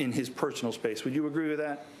it's in his personal space? Would you agree with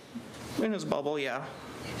that? In his bubble, yeah.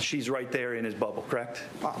 She's right there in his bubble, correct?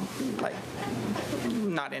 Like,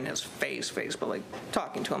 not in his face, but like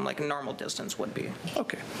talking to him like a normal distance would be.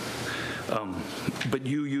 Okay. But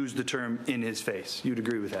you used the term in his face. You'd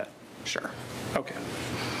agree with that? Sure. Okay.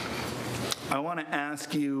 I want to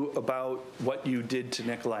ask you about what you did to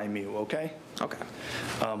Nikolai Mew, okay? Okay.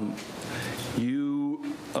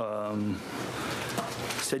 You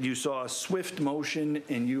said you saw a swift motion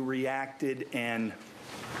and you reacted and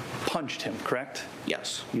punched him, correct?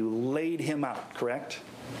 Yes, You laid him out, correct?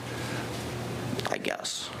 I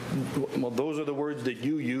guess. Well, those are the words that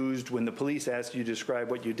you used when the police asked you to describe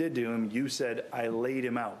what you did to him. You said, I laid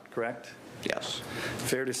him out, correct? Yes.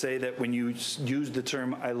 Fair to say that when you used the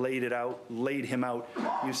term, I laid him out,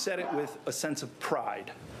 you said it with a sense of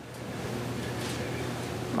pride.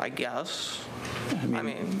 I guess. I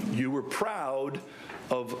mean, You were proud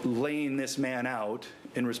of laying this man out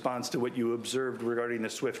in response to what you observed regarding the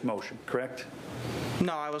swift motion, correct?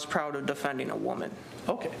 no, I was proud of defending a woman.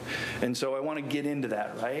 Okay. And so I want to get into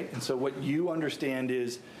that, right? And so what you understand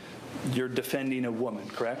is you're defending a woman,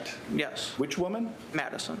 correct? Yes. Which woman?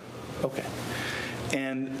 Madison. Okay.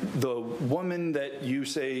 And the woman that you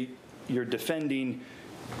say you're defending,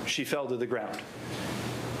 she fell to the ground.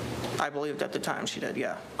 I believed at the time she did,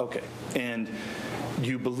 yeah. Okay. And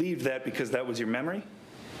you believed that because that was your memory?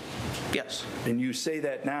 Yes. And you say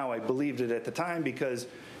that now, I believed it at the time because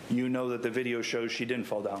you know that the video shows she didn't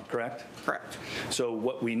fall down, correct? Correct. So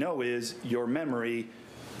what we know is your memory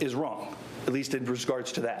is wrong, at least in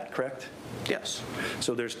regards to that, correct? Yes.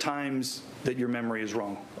 So there's times that your memory is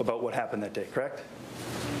wrong about what happened that day, correct?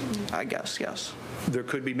 I guess, yes. There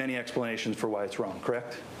could be many explanations for why it's wrong,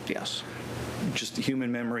 correct? Yes. Just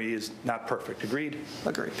human memory is not perfect, agreed?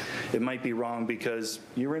 Agreed. It might be wrong because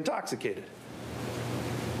you were intoxicated.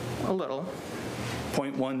 A little.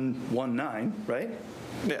 0.119, right?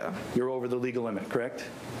 Yeah. You're over the legal limit, correct?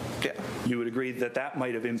 Yeah. You would agree that that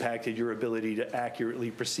might have impacted your ability to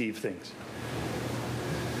accurately perceive things.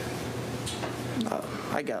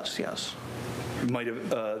 I guess, yes.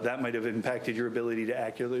 That might have impacted your ability to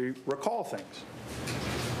accurately recall things.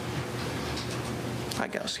 I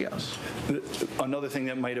guess, yes. Another thing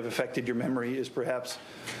that might have affected your memory is perhaps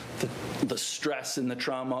the stress and the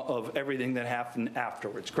trauma of everything that happened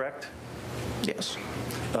afterwards, correct? Yes.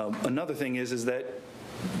 Another thing is that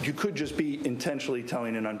you could just be intentionally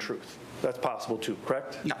telling an untruth. That's possible too,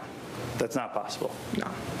 correct? No. That's not possible. No.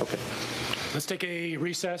 Okay. Let's take a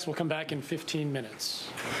recess. We'll come back in 15 minutes.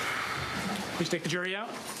 Please take the jury out.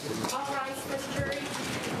 All rise for the jury.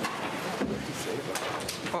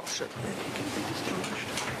 Oh, shit.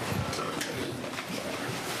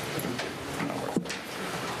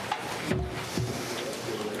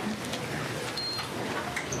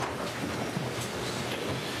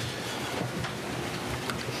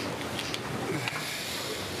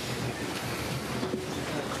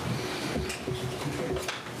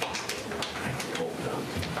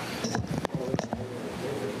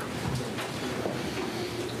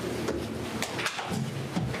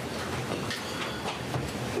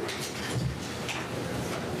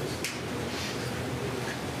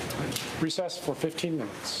 Recess for 15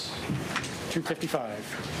 minutes. 2:55.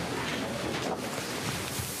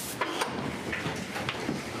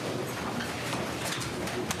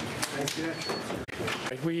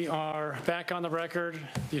 We are back on the record.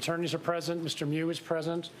 The attorneys are present. Mr. Mew is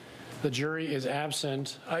present. The jury is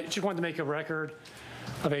absent. I just wanted to make a record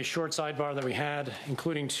of a short sidebar that we had,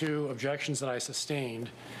 including 2 objections that I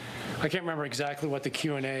sustained. I can't remember exactly what the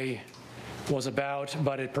Q&A was about,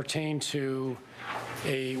 but it pertained to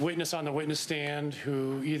a witness on the witness stand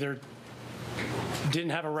who either didn't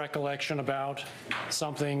have a recollection about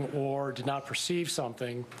something or did not perceive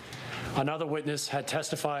something. Another witness had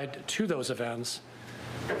testified to those events,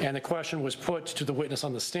 and the question was put to the witness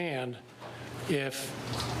on the stand: if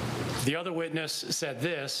the other witness said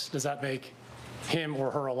this, does that make him or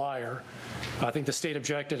her a liar? I think the state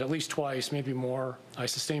objected at least twice, maybe more. I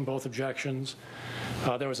sustained both objections.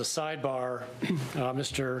 There was a sidebar.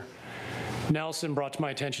 Mr. Nelson brought to my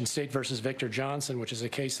attention State versus Victor Johnson, which is a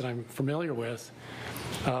case that I'm familiar with.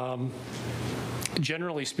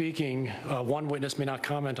 Generally speaking, one witness may not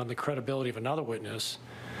comment on the credibility of another witness,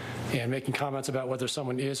 and making comments about whether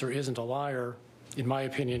someone is or isn't a liar, in my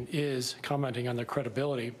opinion, is commenting on their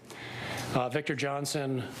credibility. Victor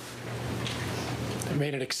Johnson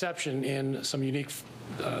made an exception in some unique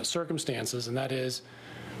circumstances, and that is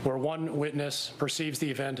where one witness perceives the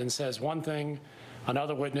event and says one thing,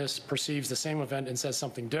 another witness perceives the same event and says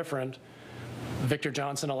something different. Victor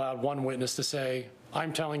Johnson allowed one witness to say,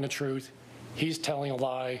 I'm telling the truth, he's telling a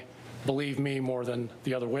lie, believe me more than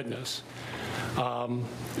the other witness.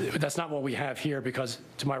 That's not what we have here, because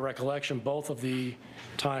to my recollection, both of the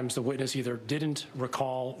times the witness either didn't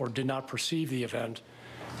recall or did not perceive the event.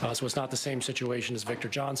 So it's not the same situation as Victor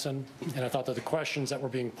Johnson. And I thought that the questions that were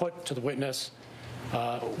being put to the witness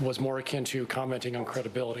was more akin to commenting on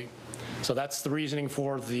credibility. So that's the reasoning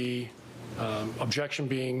for the objection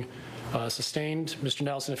being sustained. Mr.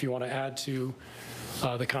 Nelson, if you want to add to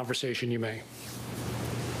the conversation, you may.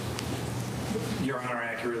 Your Honor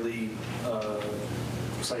accurately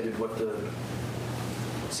cited what the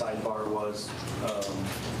sidebar was.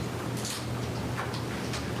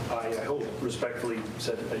 I hope respectfully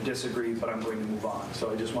said I disagree, but I'm going to move on.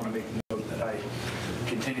 So I just want to make note that I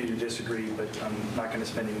continue to disagree, but I'm not going to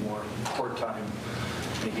spend any more court time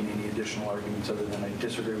making any additional arguments other than I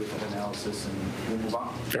disagree with that analysis, and we'll move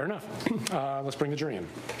on. Fair enough. Let's bring the jury in.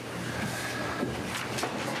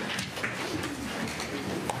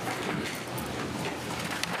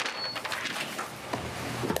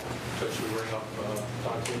 Should we bring up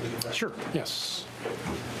Dante? Sure, yes.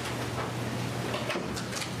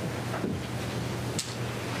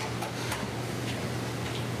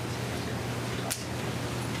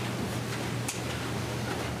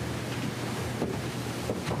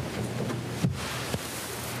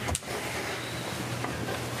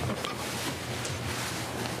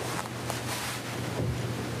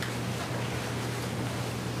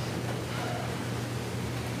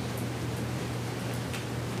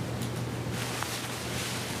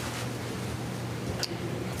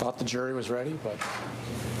 Thought the jury was ready, but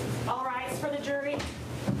All rise for the jury.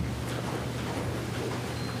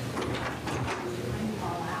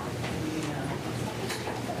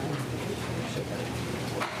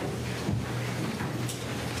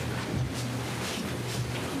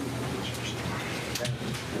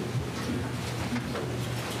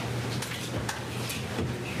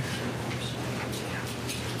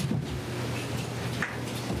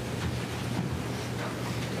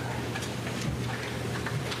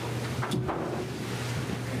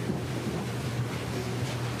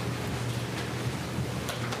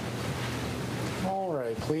 all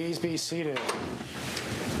right, please be seated.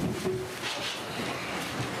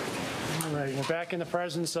 All right, we're back in the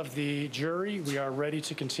presence of the jury. We are ready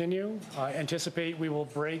to continue. I anticipate we will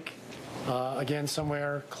break again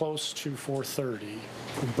somewhere close to 4:30.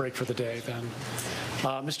 We'll break for the day then.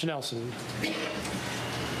 Mr. Nelson.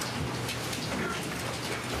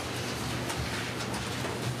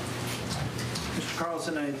 Mr.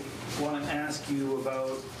 Carlson, I want to ask you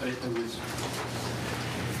about, it was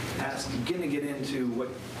going to get into what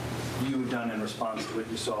you've done in response to what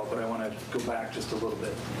you saw, but I want to go back just a little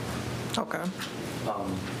bit. Okay.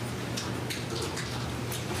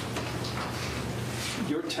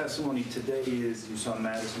 Your testimony today is you saw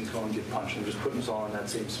Madison Cohen get punched. I'm just putting us all in that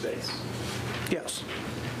same space. Yes.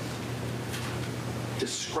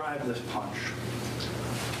 Describe this punch.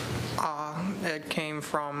 It came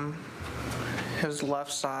from his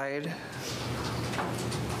left side.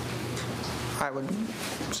 I would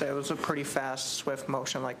say it was a pretty fast, swift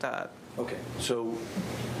motion like that. Okay, so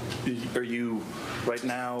are you right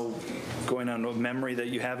now going on a memory that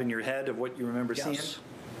you have in your head of what you remember seeing? Yes.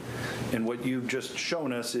 And what you've just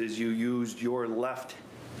shown us is you used your left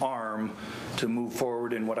arm to move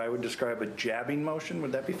forward in what I would describe a jabbing motion.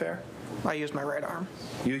 Would that be fair? I used my right arm.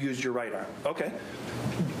 You used your right arm. Okay.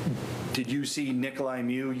 Did you see Nikolai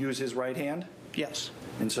Mew use his right hand? Yes.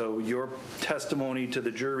 And so your testimony to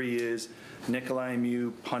the jury is Nikolai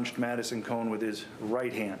Mew punched Madison Cohen with his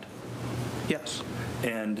right hand. Yes.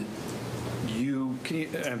 And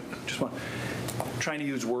trying to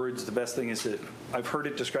use words, the best thing is that I've heard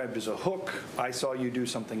it described as a hook. I saw you do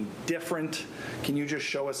something different. Can you just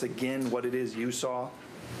show us again what it is you saw?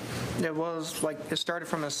 It was like, it started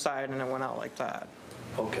from his side and it went out like that.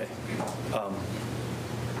 Okay.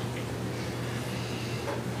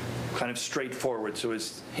 Kind of straightforward. So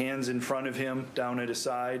his hands in front of him, down at his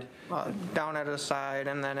side. Down at his side,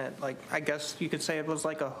 and then it, like, I guess you could say it was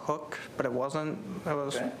like a hook, but it wasn't. It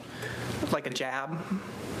was Okay. like a jab.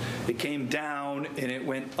 It came down and it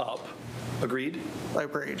went up. Agreed?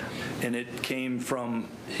 Agreed. And it came from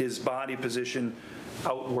his body position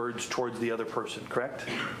outwards towards the other person, correct?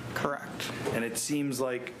 Correct. And it seems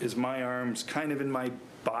like as my arm's kind of in my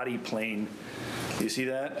body plane, you see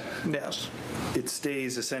that? Yes. It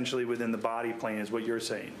stays essentially within the body plane is what you're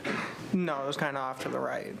saying. No, it was kind of off to the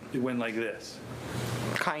right. It went like this.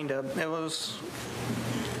 Kind of. It was,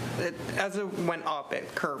 as it went up,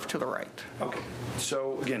 it curved to the right. Okay.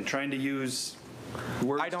 So again, trying to use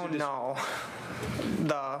words. I don't know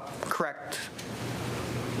the correct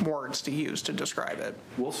words to use to describe it.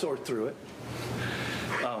 We'll sort through it.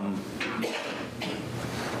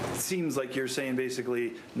 It seems like you're saying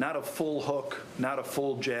basically not a full hook, not a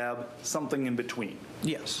full jab, something in between.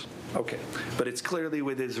 Yes. Okay. But it's clearly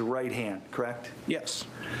with his right hand, correct? Yes.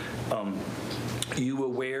 Are you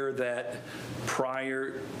aware that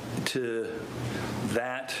prior to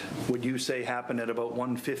that, would you say happened at about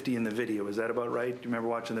 150 in the video? Is that about right? Do you remember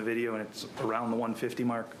watching the video and it's around the 150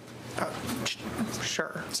 mark?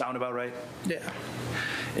 Sure. Sound about right? Yeah.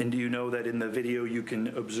 And do you know that in the video you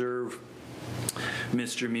can observe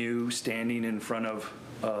Mr. Mew standing in front of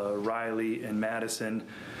Riley and Madison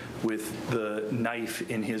with the knife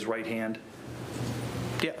in his right hand?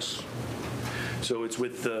 Yes. So it's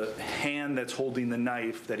with the hand that's holding the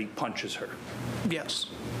knife that he punches her. Yes.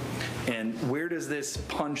 And where does this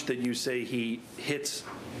punch that you say he hits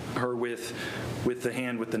her with the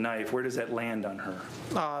hand with the knife, where does that land on her?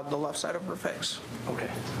 The left side of her face. Okay,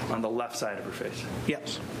 on the left side of her face.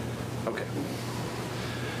 Yes. Okay.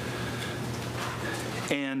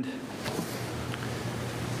 And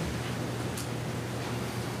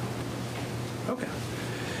okay.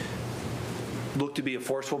 Looked to be a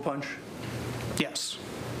forceful punch? Yes.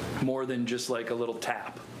 More than just like a little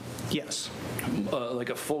tap? Yes. Like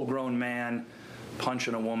a full-grown man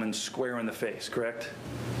punching a woman square in the face, correct?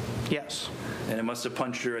 Yes. And it must have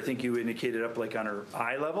punched her, I think you indicated up like on her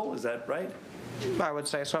eye level, is that right? I would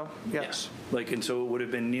say so. Yes. Like, and so it would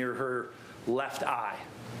have been near her left eye.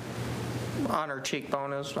 On her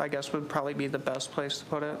cheekbone is, I guess, would probably be the best place to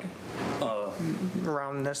put it.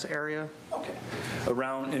 Around this area. Okay.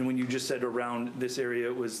 Around, and when you just said around this area,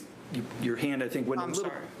 it was your hand, I think, went a I'm little.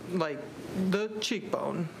 sorry. Like the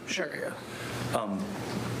cheekbone area.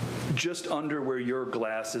 Just under where your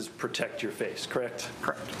glasses protect your face, correct?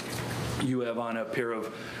 Correct. You have on a pair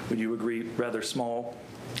of, would you agree, rather small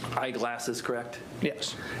eyeglasses, correct?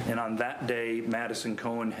 Yes. And on that day, Madison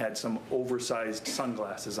Cohen had some oversized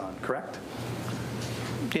sunglasses on, correct?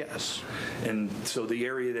 Yes. And so the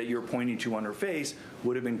area that you're pointing to on her face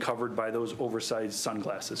would have been covered by those oversized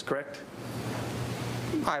sunglasses, correct?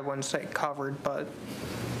 I wouldn't say covered, but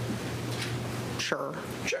sure.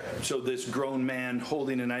 Sure. So this grown man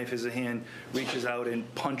holding a knife as a hand reaches out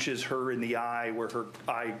and punches her in the eye where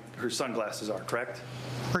her sunglasses are, correct?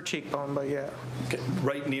 Her cheekbone, but yeah. Okay.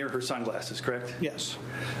 Right near her sunglasses, correct? Yes.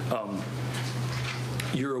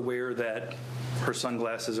 You're aware that her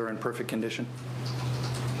sunglasses are in perfect condition?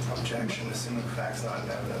 Objection, assuming facts not in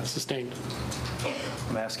evidence. Sustained.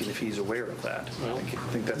 I'm asking if he's aware of that. Well, I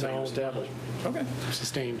think that's how you no. established. Okay.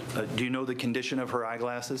 Sustained. Do you know the condition of her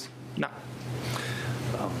eyeglasses? No.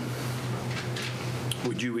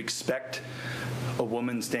 Would you expect a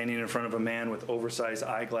woman standing in front of a man with oversized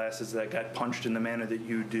eyeglasses that got punched in the manner that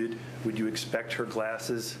you did, would you expect her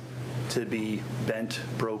glasses to be bent,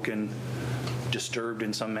 broken, disturbed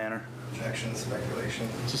in some manner? Objection, speculation.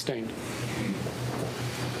 Sustained.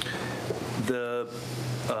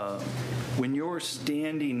 When you're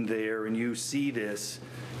standing there and you see this,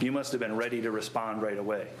 you must have been ready to respond right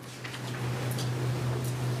away.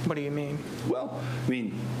 What do you mean? Well, I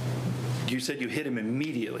mean, you said you hit him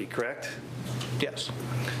immediately, correct? Yes.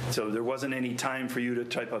 So there wasn't any time for you to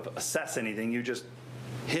type of assess anything. You just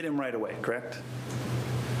hit him right away, correct?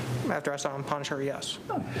 After I saw him punch her, yes.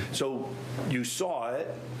 So you saw it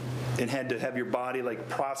and had to have your body like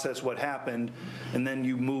process what happened, and then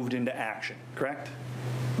you moved into action, correct?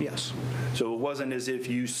 Yes. So it wasn't as if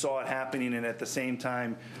you saw it happening and at the same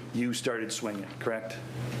time you started swinging, correct?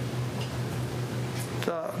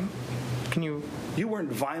 Can you? You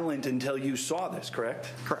weren't violent until you saw this,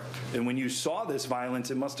 correct? Correct. And when you saw this violence,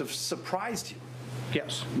 it must have surprised you.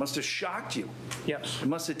 Yes. It must have shocked you. Yes. It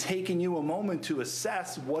must have taken you a moment to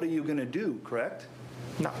assess what are you going to do, correct?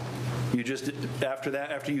 No. You just,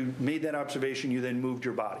 after you made that observation, you then moved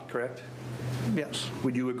your body, correct? Yes.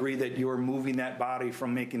 Would you agree that your moving that body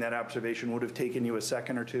from making that observation would have taken you a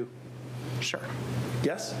second or two? Sure.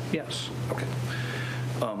 Yes? Yes. Okay.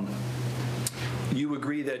 You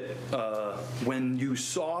agree that when you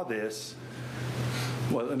saw this,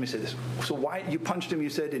 well, let me say this. So why, you punched him, you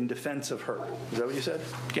said, in defense of her. Is that what you said?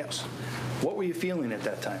 Yes. What were you feeling at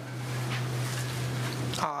that time?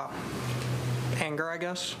 Anger, I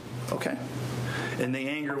guess. Okay. And the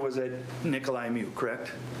anger was at Nikolai Mew,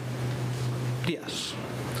 correct? Yes.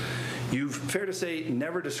 You've, fair to say,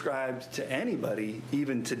 never described to anybody,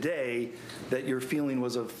 even today, that your feeling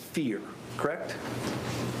was of fear, correct?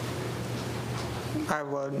 I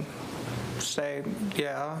would say,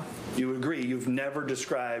 yeah. You would agree, you've never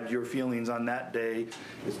described your feelings on that day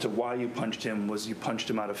as to why you punched him was you punched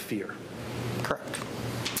him out of fear. Correct.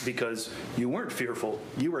 Because you weren't fearful,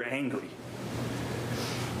 you were angry.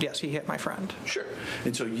 Yes, he hit my friend. Sure.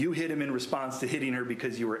 And so you hit him in response to hitting her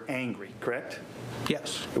because you were angry, correct?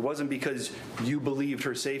 Yes. It wasn't because you believed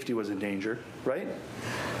her safety was in danger, right?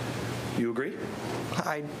 You agree?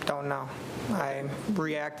 I don't know. I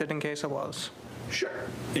reacted in case it was. Sure.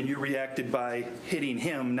 And you reacted by hitting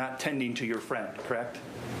him, not tending to your friend, correct?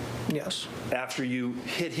 Yes. After you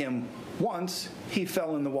hit him once, he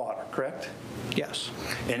fell in the water, correct? Yes.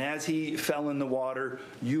 And as he fell in the water,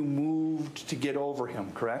 you moved to get over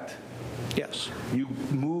him, correct? Yes. You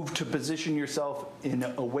moved to position yourself in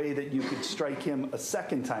a way that you could strike him a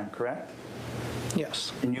second time, correct?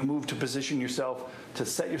 Yes. And you moved to position yourself to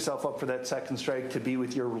set yourself up for that second strike to be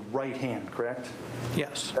with your right hand, correct?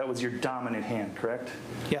 Yes. That was your dominant hand, correct?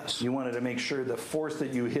 Yes. You wanted to make sure the force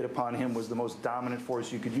that you hit upon him was the most dominant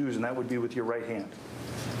force you could use, and that would be with your right hand.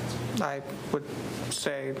 I wouldn't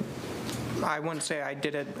say I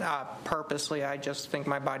did it purposely. I just think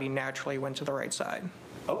my body naturally went to the right side.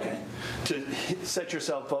 Okay. To set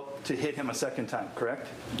yourself up to hit him a second time, correct?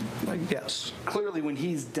 Yes. Clearly, when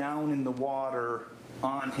he's down in the water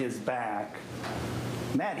on his back,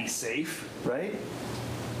 Maddie's safe, right?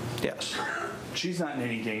 Yes. She's not in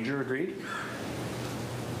any danger, agreed?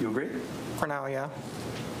 You agree? For now, yeah.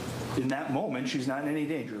 In that moment, she's not in any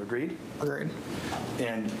danger, agreed? Agreed.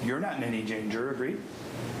 And you're not in any danger, agreed?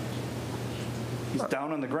 He's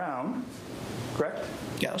down on the ground, correct?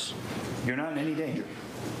 Yes. You're not in any danger.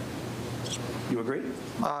 You agree?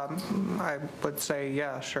 I would say,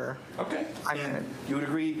 yeah, sure. Okay. I mean, And you would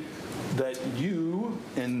agree that you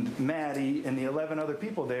and Maddie and the 11 other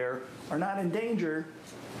people there are not in danger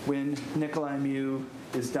when Nikolai Mew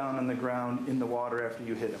is down on the ground in the water after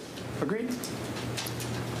you hit him. Agreed?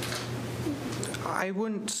 I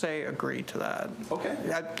wouldn't say agree to that. Okay.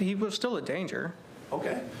 He was still a danger.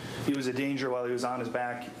 Okay. He was a danger while he was on his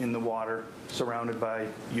back in the water, surrounded by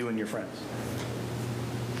you and your friends.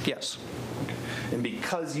 Yes. And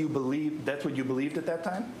because you believe, that's what you believed at that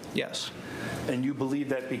time? Yes. And you believe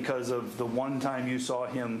that because of the one time you saw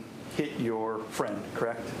him hit your friend,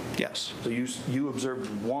 correct? Yes. So you observed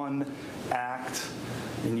one act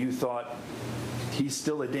and you thought he's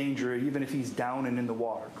still a danger even if he's down and in the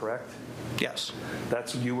water, correct? Yes.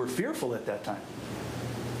 That's, you were fearful at that time?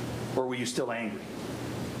 Or were you still angry?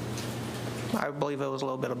 I believe it was a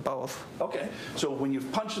little bit of both. Okay, so when you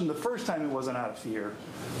punched him the first time, it wasn't out of fear.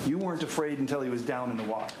 You weren't afraid until he was down in the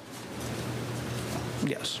water.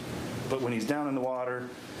 Yes. But when he's down in the water,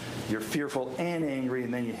 You're fearful and angry,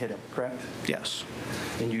 and then you hit him, correct? Yes.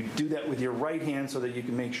 And you do that with your right hand so that you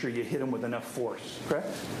can make sure you hit him with enough force, correct?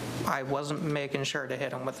 I wasn't making sure to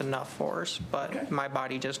hit him with enough force, but Okay. my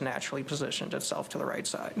body just naturally positioned itself to the right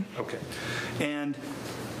side. Okay. And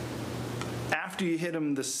after you hit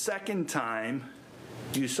him the second time,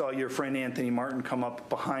 you saw your friend Anthony Martin come up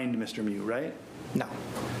behind Mr. Mew, right? No.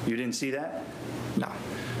 You didn't see that? No.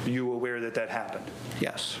 You were aware that that happened?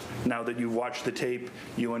 Yes. Now that you've watched the tape,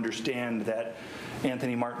 you understand that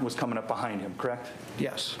Anthony Martin was coming up behind him, correct?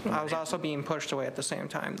 Yes. I was also being pushed away at the same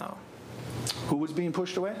time, though. Who was being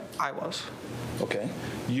pushed away? I was. Okay.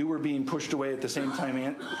 You were being pushed away at the same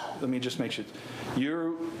time, let me just make sure.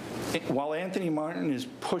 While Anthony Martin is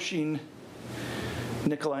pushing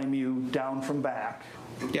Nikolai Mew down from back,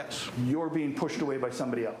 Yes. you're being pushed away by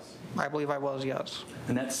somebody else. I believe I was, yes.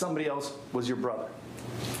 And that somebody else was your brother.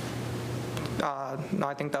 No,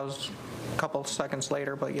 I think that was a couple seconds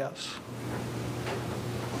later, but yes.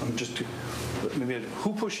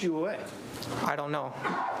 Who pushed you away? I don't know.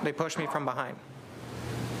 They pushed me from behind.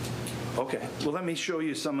 Okay, well, let me show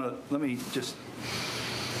you let me just.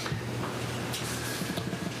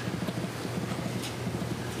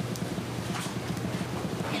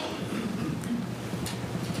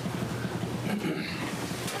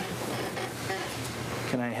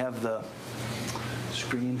 Can I have the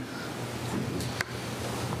screen?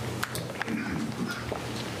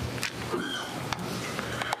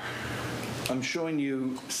 I'm showing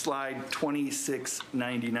you slide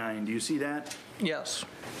 2699. Do you see that? Yes.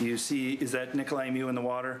 Do you see, is that Nikolai Mew in the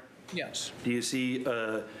water? Yes. Do you see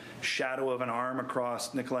a shadow of an arm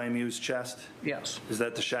across Nikolai Mew's chest? Yes. Is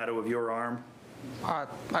that the shadow of your arm?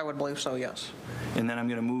 I would believe so, yes. And then I'm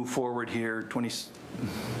going to move forward here,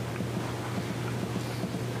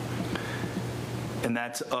 and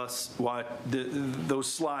that's us,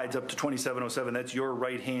 those slides up to 2707, that's your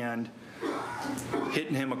right hand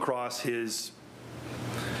hitting him across his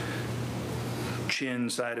chin,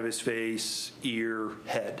 side of his face, ear,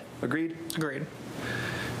 head. Agreed? Agreed.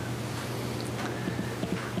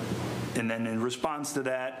 And then in response to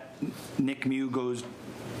that, Nick Mew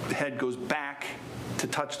head goes back to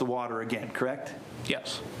touch the water again, correct?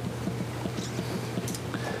 Yes.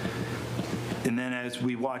 And then as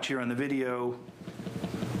we watch here on the video,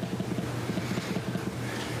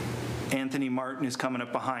 Anthony Martin is coming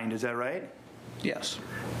up behind, is that right? Yes.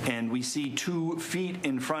 And we see 2 feet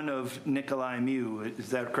in front of Nikolai Mew, is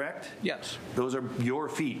that correct? Yes. Those are your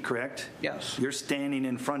feet, correct? Yes. You're standing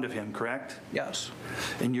in front of him, correct? Yes.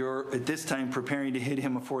 And you're, at this time, preparing to hit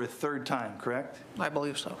him for a third time, correct? I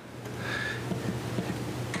believe so.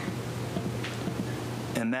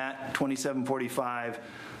 And that 2745,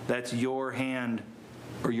 that's your hand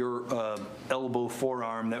or your elbow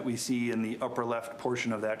forearm that we see in the upper left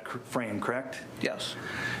portion of that frame, correct? Yes.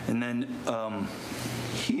 And then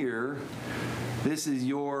here, this is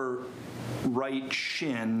your right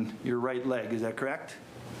shin, your right leg, is that correct?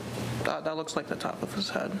 That looks like the top of his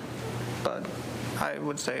head, but I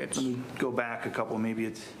would say it's... Let me go back a couple, maybe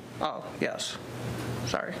it's, Oh, yes.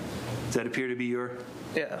 Sorry. does that appear to be your,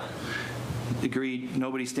 Yeah. agreed,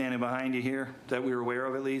 nobody standing behind you here, that we were aware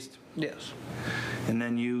of at least? Yes. And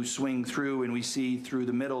then you swing through and we see through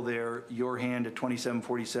the middle there, your hand at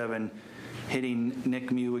 2747 hitting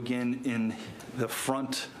Nick Mew again in the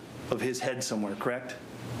front of his head somewhere, correct?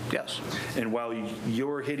 Yes. And while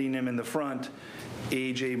you're hitting him in the front,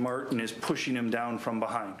 A.J. Martin is pushing him down from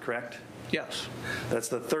behind, correct? Yes. That's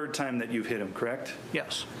the third time that you've hit him, correct?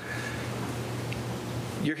 Yes.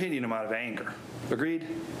 You're hitting him out of anger, agreed?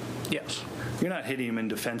 Yes. You're not hitting him in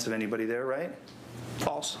defense of anybody there, right?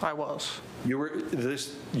 False. I was.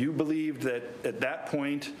 You believed that at that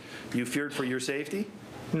point you feared for your safety?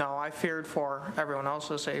 No, I feared for everyone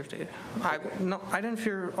else's safety. No, I didn't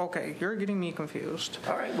fear. Okay, you're getting me confused.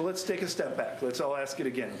 All right, well, let's take a step back. Let's all ask it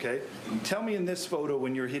again, okay? Tell me in this photo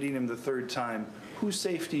when you're hitting him the third time, whose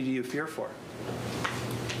safety do you fear for?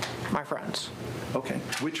 My friends. Okay,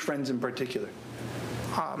 which friends in particular?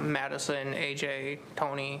 Madison, AJ,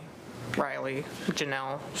 Tony, Riley,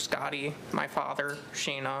 Janelle, Scotty, my father,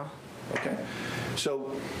 Sheena. Okay,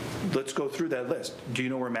 so let's go through that list. Do you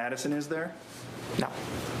know where Madison is there? No.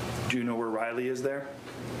 Do you know where Riley is there?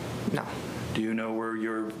 No. Do you know where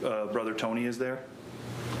your brother Tony is there?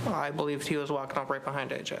 I believed he was walking up right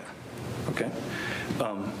behind AJ. Okay.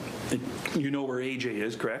 You know where AJ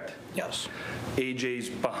is, correct? Yes. AJ's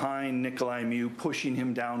behind Nikolai Mew, pushing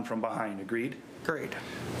him down from behind, agreed? Agreed.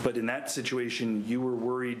 But in that situation, you were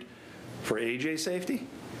worried for AJ's safety?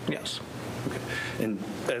 Yes. Okay. And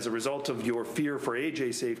as a result of your fear for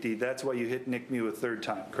AJ's safety, that's why you hit Nick Mew a third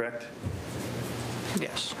time, correct?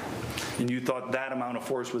 Yes. And you thought that amount of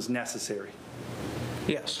force was necessary.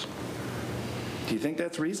 Yes. Do you think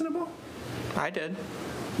that's reasonable? I did.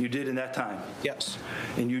 You did in that time. Yes.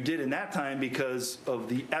 And you did in that time because of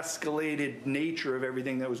the escalated nature of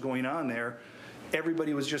everything that was going on there.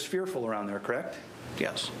 Everybody was just fearful around there, correct?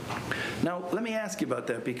 Yes. Now, let me ask you about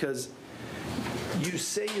that, because you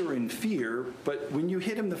say you're in fear, but when you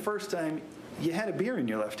hit him the first time, you had a beer in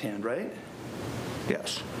your left hand, right?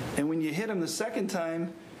 Yes. And when you hit him the second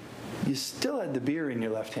time, you still had the beer in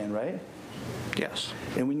your left hand, right? Yes.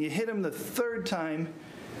 And when you hit him the third time,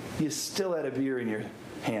 you still had a beer in your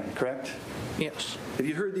hand, correct? Yes. Have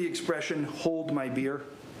you heard the expression, hold my beer?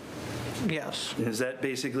 Yes. Is that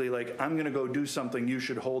basically like, I'm going to go do something, you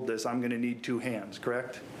should hold this, I'm going to need two hands,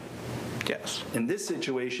 correct? Yes. In this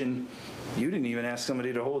situation, you didn't even ask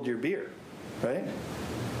somebody to hold your beer, right?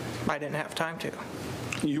 I didn't have time to.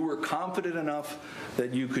 You were confident enough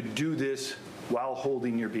that you could do this while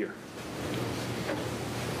holding your beer.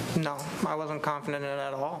 No, I wasn't confident in it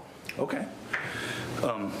at all. Okay.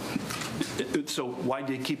 So why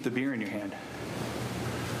did you keep the beer in your hand?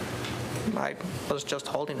 I was just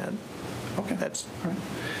holding it. Okay. That's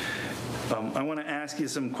I want to ask you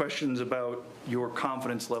some questions about your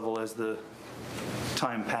confidence level as the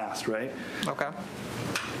time passed, right? okay.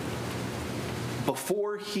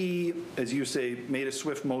 Before he, as you say, made a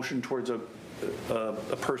swift motion towards a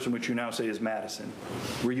person which you now say is Madison,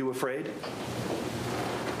 were you afraid?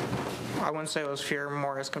 I wouldn't say it was fear,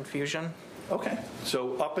 more as confusion. Okay.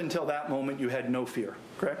 So up until that moment, you had no fear,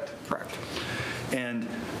 correct? Correct. And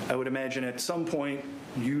I would imagine at some point,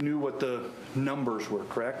 you knew what the numbers were,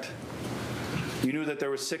 correct? You knew that there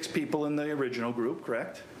were 6 people in the original group,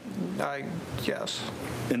 correct? Yes.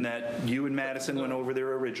 And that you and Madison went over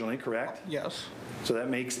there originally, correct? Yes. So that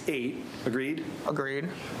makes 8, agreed? Agreed.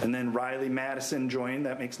 And then Riley Madison joined,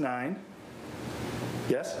 that makes 9.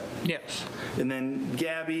 Yes? Yes. And then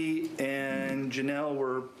Gabby and Janelle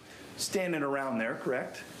were standing around there,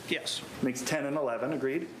 correct? Yes. Makes 10 and 11,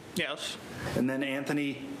 agreed? Yes. And then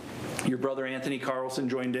Anthony, your brother Anthony Carlson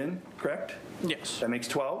joined in, correct? Yes. That makes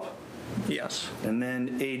 12. Yes. And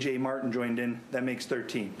then AJ Martin joined in, that makes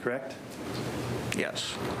 13, correct?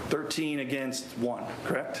 Yes. 13 against 1,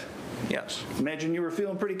 correct? Yes. Imagine you were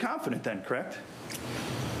feeling pretty confident then, correct?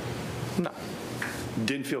 No.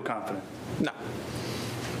 Didn't feel confident. No.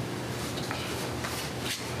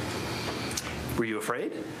 Were you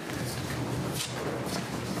afraid?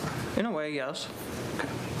 In a way, yes.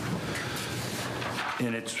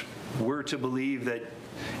 And we're to believe that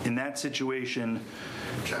in that situation,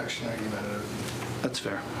 Objection argumentative. that's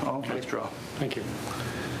fair. I'll withdraw. Thank you.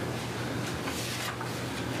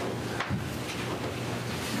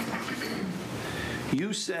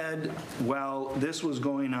 You said, while this was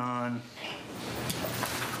going on,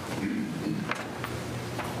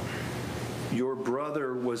 your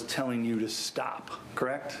brother was telling you to stop,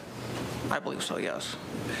 correct? I believe so, yes.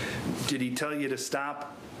 Did he tell you to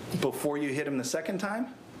stop before you hit him the second time?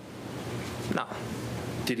 No.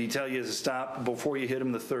 Did he tell you to stop before you hit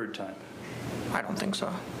him the third time? I don't think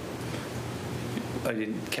so. I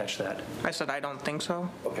didn't catch that. I said I don't think so.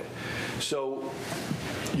 Okay. So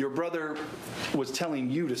your brother was telling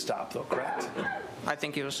you to stop, though, correct? I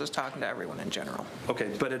think he was just talking to everyone in general.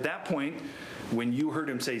 Okay, but at that point, when you heard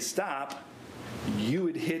him say stop, you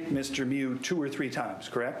had hit Mr. Mew 2 or 3 times,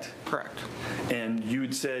 correct? Correct. And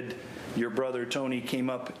you'd said your brother Tony came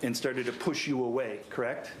up and started to push you away,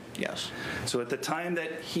 correct? Yes. So at the time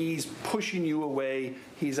that he's pushing you away,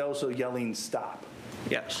 he's also yelling stop.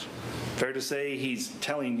 Yes. Fair to say he's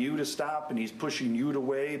telling you to stop and he's pushing you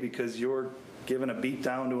away because you're giving a beat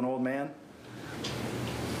down to an old man?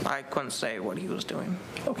 I couldn't say what he was doing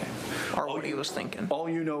Okay. or what he was thinking. All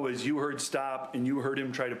you know is you heard stop and you heard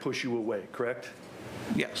him try to push you away, correct?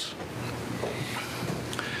 Yes.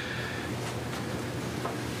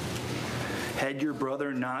 Had your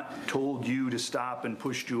brother not told you to stop and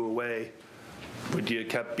pushed you away, would you have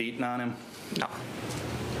kept beating on him? No.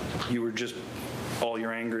 You were just, all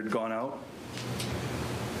your anger had gone out?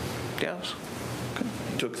 Yes.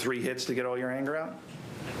 Took 3 hits to get all your anger out?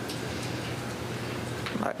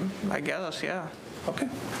 I guess, yeah. Okay.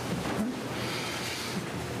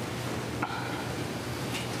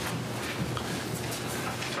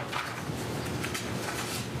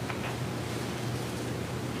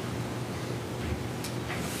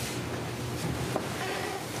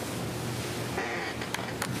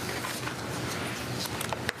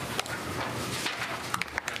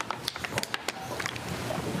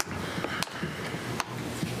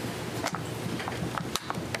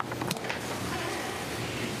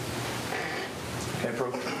 Can I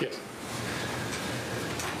approach? Yes.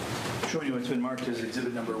 what's been marked as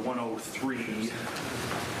exhibit number 103.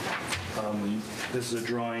 This is a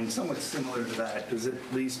drawing somewhat similar to that. Does it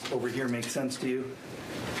at least over here make sense to you?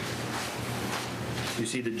 You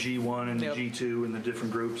see the G1 and the Yep. G2 and the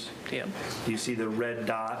different groups? Yep. Do you see the red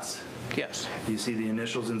dots? Yes. Do you see the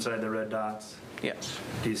initials inside the red dots? Yes.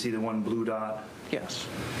 Do you see the one blue dot? Yes.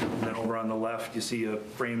 And then over on the left, you see a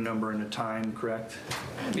frame number and a time, correct?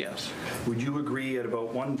 Yes. Would you agree at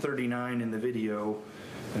about 1:39 in the video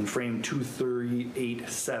and frame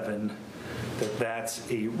 2:38.7 that that's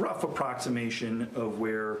a rough approximation of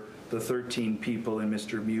where the 13 people and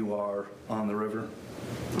Mr. Mew are on the river?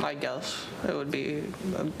 I guess it would be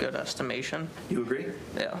a good estimation. You agree?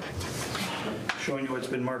 Yeah. Showing you what's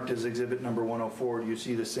been marked as exhibit number 104, do you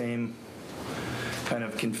see the same kind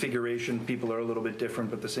of configuration? People are a little bit different,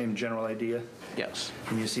 but the same general idea? Yes.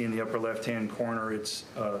 And you see in the upper left-hand corner, it's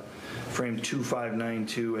frame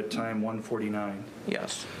 2592 at time 1:49.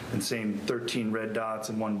 Yes. And same 13 red dots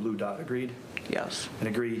and one blue dot, agreed? Yes. And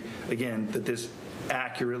agree, again, that this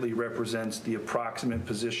accurately represents the approximate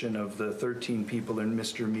position of the 13 people and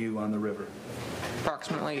Mr. Mew on the river.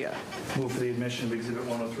 Approximately, yeah. Move for the admission of exhibit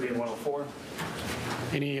 103 and 104.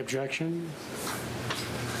 Any objection?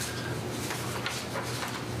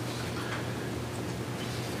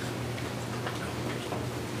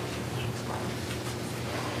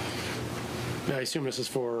 I assume this is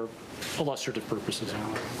for illustrative purposes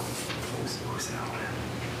only.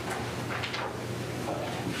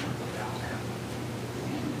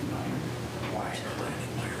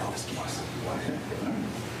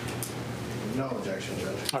 No objection,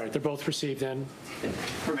 Judge. All right, they're both received then?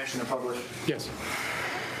 Permission to publish. Yes.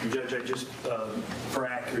 Judge, I just, for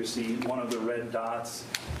accuracy, one of the red dots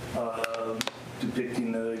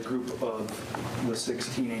depicting the group of the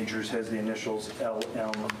 6 teenagers has the initials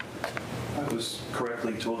LM. I was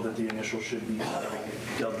correctly told that the initial should be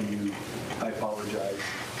LW. I apologize.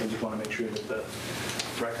 I just want to make sure that the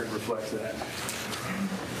record reflects that.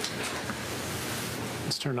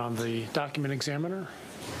 Let's turn on the document examiner.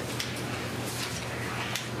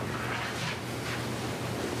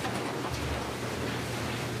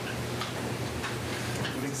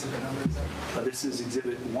 What exhibit number is that? This is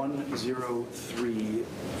exhibit 103,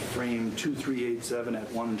 frame 2387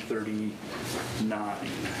 at 139.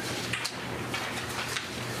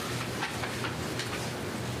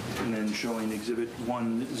 And then showing exhibit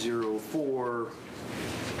 104,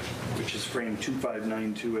 which is frame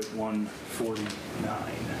 2592 at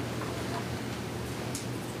 149.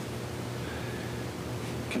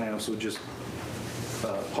 Can I also just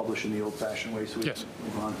publish in the old-fashioned way so we Yes. can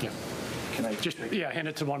move on? Yeah. Can I Just, yeah, hand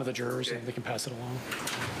it to one of the jurors and they can pass it along.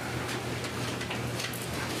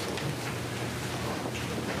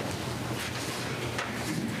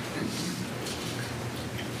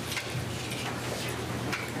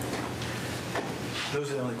 Those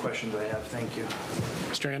are the only questions I have. Thank you.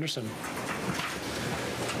 Mr. Anderson?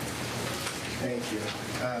 Thank you.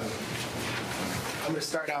 I'm going to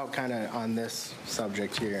start out kind of on this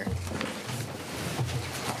subject here.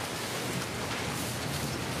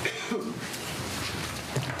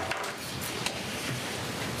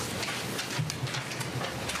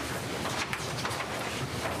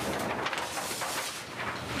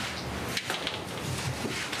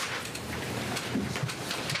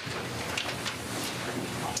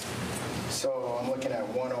 So I'm looking at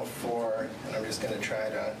 104, and I'm just going to try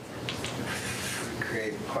to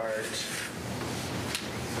create part.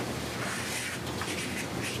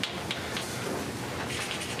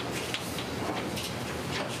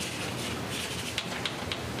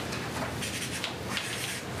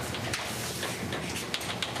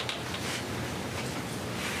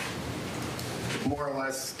 More or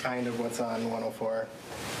less kind of what's on 104.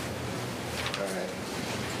 All right.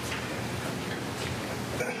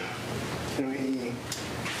 Can we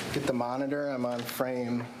get the monitor? I'm on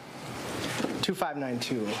frame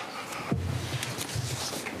 2592.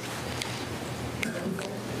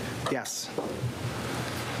 Yes.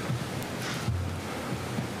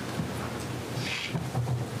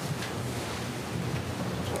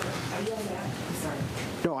 Are you on that? Sorry.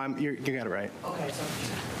 No, you got it right. Okay, so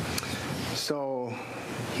So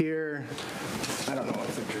here, I don't know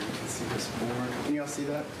if the jury can see this board. Can you all see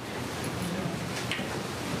that?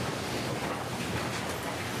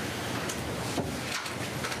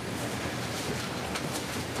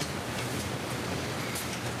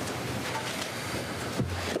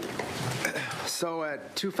 So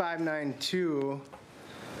at 2592,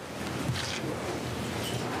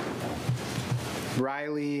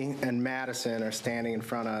 Riley and Madison are standing in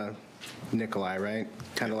front of Nikolai, right?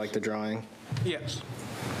 Kind of like the drawing. Yes.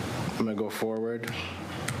 I'm going to go forward.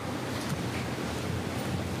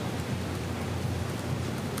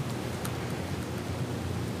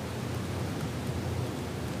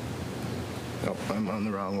 I'm on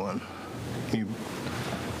the wrong one. You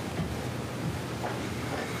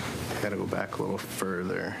gotta go back a little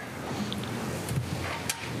further.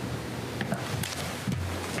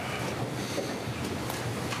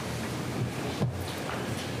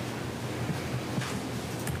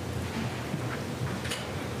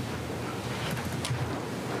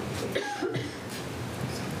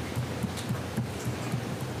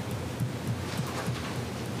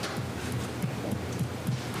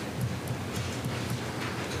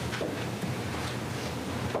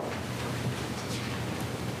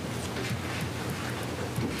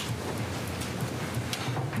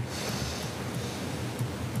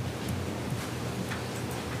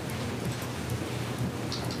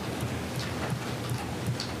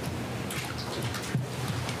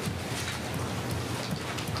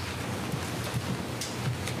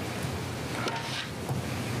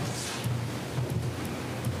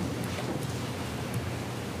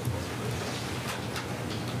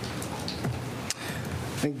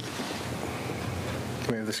 Can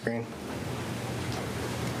we have the screen?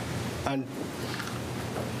 On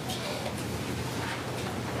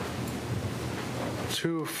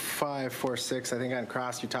 2546, I think on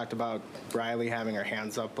cross, you talked about Riley having her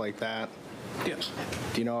hands up like that. Yes.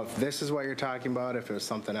 Do you know if this is what you're talking about, if it was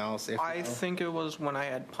something else? If I you know? think it was when I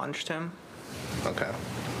had punched him. Okay.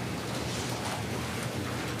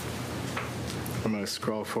 I'm going to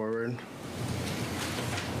scroll forward.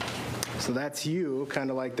 So that's you,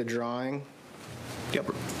 kind of like the drawing.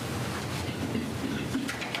 Yep.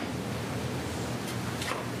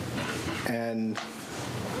 And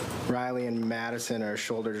Riley and Madison are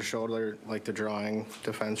shoulder to shoulder, like the drawing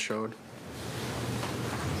defense showed.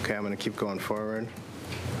 Okay, I'm going to keep going forward.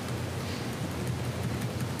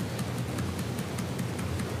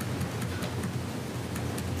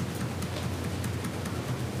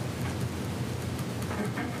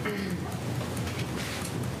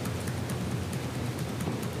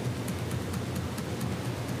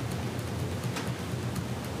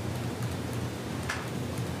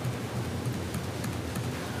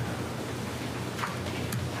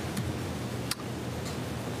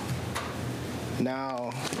 Now,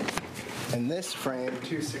 in this frame,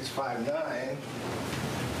 2659,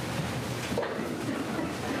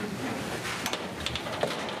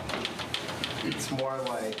 it's more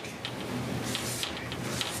like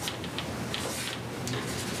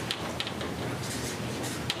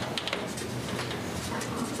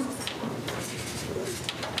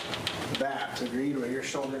that. Agreed, where you're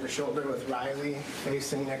shoulder to shoulder with Riley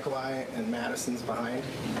facing Nikolai and Madison's behind.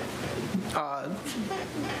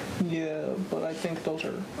 Yeah, but I think those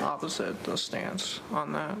are opposite, the stance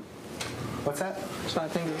on that. What's that? So I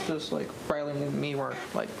think it's just like Riley and me were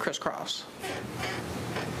like crisscross.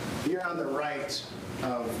 You're on the right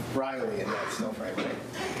of Riley in that still frame, right?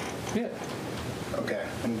 Yeah. Okay.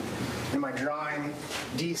 And in my drawing,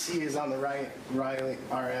 DC is on the right, Riley,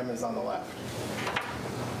 RM is on the left.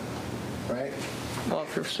 Right? Well,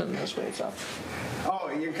 if you're sitting this way, it's up.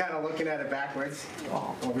 Oh, you're kind of looking at it backwards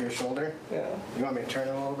over your shoulder? Yeah. You want me to turn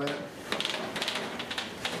it a little bit?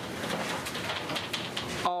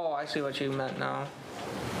 Oh, I see what you meant now.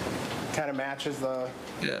 Kind of matches the...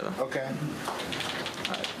 Yeah. Okay.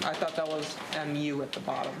 I thought that was MU at the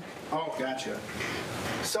bottom. Oh, gotcha.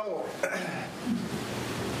 So,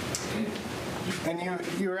 and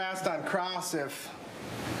you were asked on cross if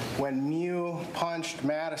when Mew punched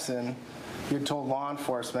Madison, you told law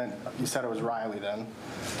enforcement, you said it was Riley then,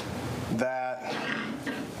 that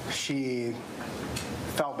she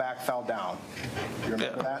fell back, fell down. You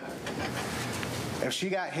remember that? If she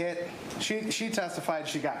got hit, she testified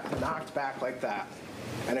she got knocked back like that.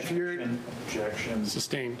 And if you're... Objection.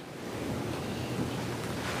 Sustained.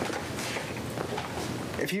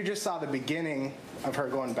 If you just saw the beginning of her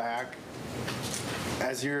going back,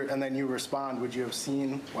 and then you respond, would you have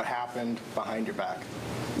seen what happened behind your back?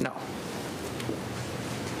 No.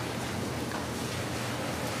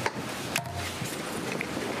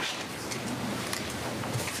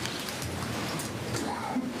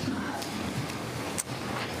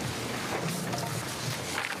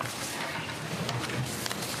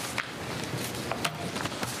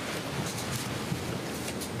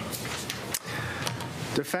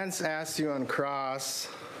 Defense asked you on cross,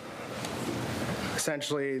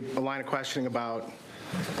 essentially a line of questioning about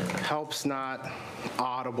help's not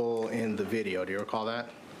audible in the video. Do you recall that?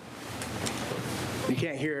 You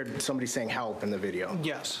can't hear somebody saying help in the video.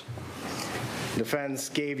 Yes. Defense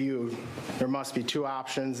gave you, there must be two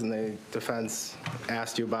options, and the defense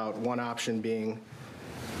asked you about one option being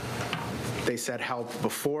they said help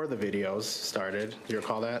before the videos started. Do you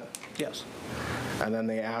recall that? Yes. And then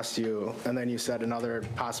they asked you, and then you said another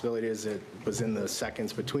possibility is it was in the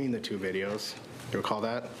seconds between the two videos. Do you recall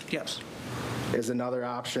that? Yes. Is another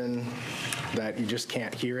option that you just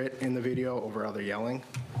can't hear it in the video over other yelling?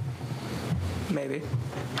 Maybe.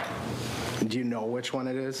 Do you know which one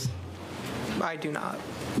it is? I do not.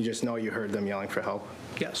 You just know you heard them yelling for help?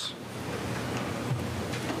 Yes.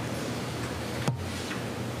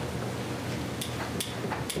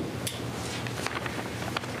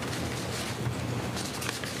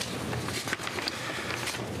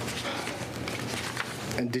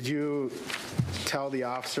 And did you tell the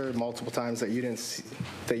officer multiple times that you didn't see,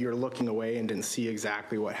 that you were looking away and didn't see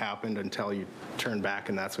exactly what happened until you turned back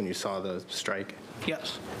and that's when you saw the strike?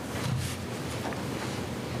 Yes.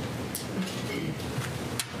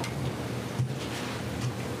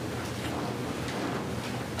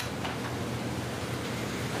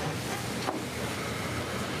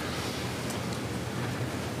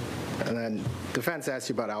 And then defense asked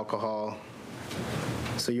you about alcohol.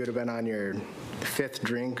 So you would have been on your 5th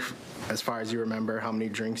drink, as far as you remember, how many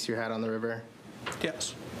drinks you had on the river?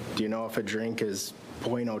 Yes. Do you know if a drink is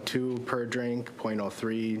 0.02 per drink,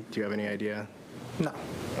 0.03? Do you have any idea? No.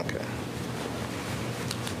 Okay.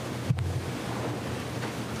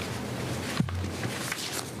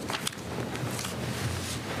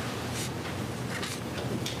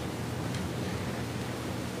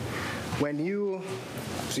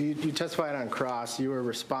 So you testified on cross, you were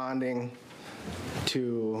responding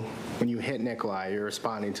to, when you hit Nikolai, you're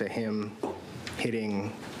responding to him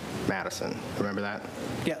hitting Madison. Remember that?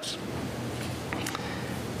 Yes.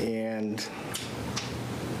 And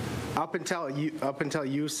up until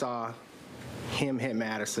you saw him hit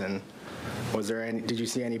Madison, did you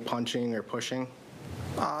see any punching or pushing?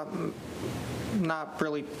 Not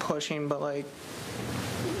really pushing, but like,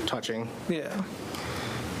 Touching? yeah.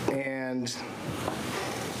 And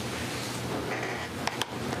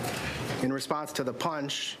in response to the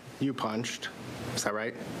punch, you punched. Is that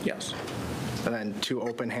right? Yes. And then 2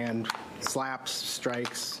 open hand slaps,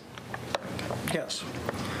 strikes. Yes.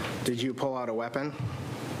 Did you pull out a weapon?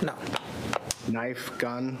 No. Knife,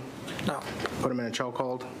 gun? No. Put him in a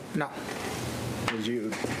chokehold? No. When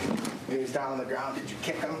he was down on the ground, did you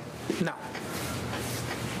kick him? No.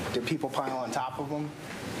 Did people pile on top of him?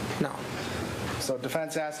 No. So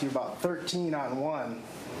defense asked you about 13 on 1.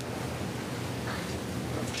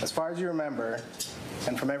 As far as you remember,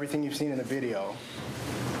 and from everything you've seen in the video,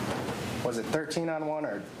 was it 13 on 1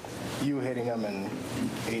 or you hitting him and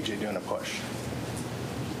AJ doing a push?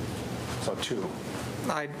 So 2.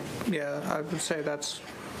 I would say that's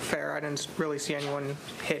fair. I didn't really see anyone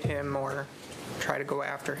hit him or try to go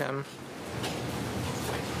after him.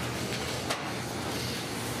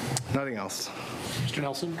 Nothing else. Mr.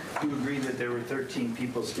 Nelson? You agree that there were 13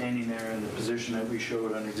 people standing there in the position that we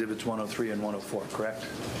showed on Exhibits 103 and 104, correct?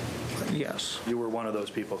 Yes. You were one of those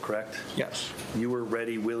people, correct? Yes. You were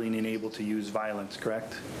ready, willing, and able to use violence,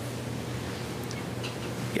 correct?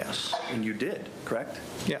 Yes. And you did, correct?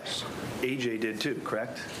 Yes. AJ did too,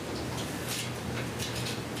 correct?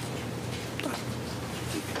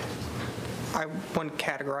 I wouldn't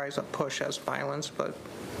categorize a push as violence, but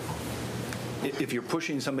If you're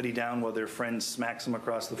pushing somebody down while their friend smacks them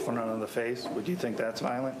across the front of the face, would you think that's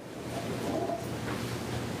violent?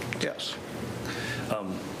 yes.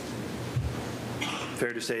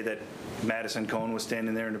 Fair to say that Madison Cohn was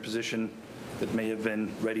standing there in a position that may have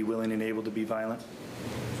been ready, willing, and able to be violent?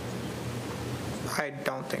 I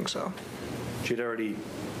don't think so. She'd already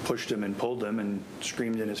pushed him and pulled him and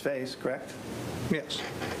screamed in his face, correct? Yes.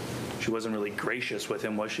 She wasn't really gracious with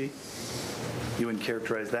him, was she? You wouldn't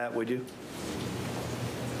characterize that, would you?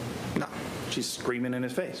 No. She's screaming in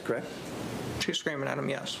his face, correct? She's screaming at him,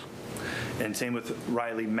 yes. And same with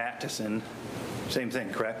Riley Mattison, same thing,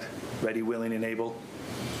 correct? Ready, willing, and able?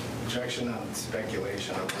 Objection on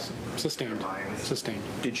speculation. Sustained. Sustained.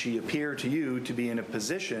 Did she appear to you to be in a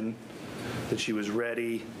position that she was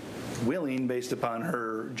ready, willing, based upon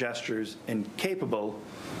her gestures, and capable?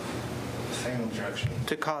 Same objection.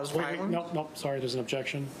 To cause Wait, violence? nope, sorry, there's an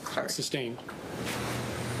objection. Sorry. Sustained.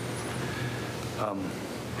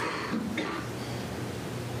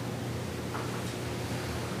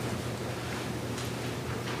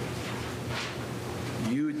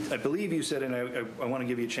 I believe you said, and I want to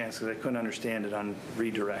give you a chance because I couldn't understand it on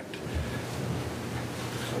redirect.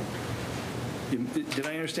 Did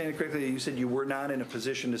I understand it correctly? You said you were not in a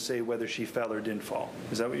position to say whether she fell or didn't fall.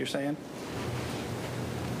 Is that what you're saying?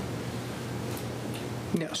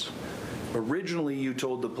 Yes. Originally, you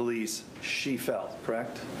told the police she fell,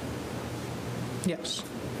 correct? Yes.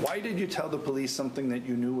 Why did you tell the police something that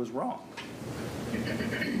you knew was wrong?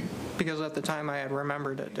 Because at the time I had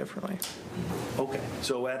remembered it differently. Okay,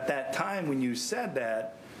 so at that time when you said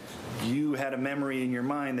that, you had a memory in your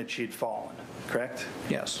mind that she'd fallen, correct?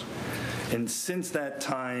 Yes. And since that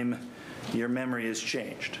time, your memory has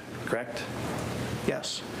changed, correct?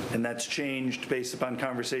 Yes. And that's changed based upon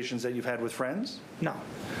conversations that you've had with friends? No.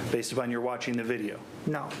 Based upon your watching the video?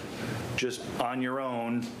 No. Just on your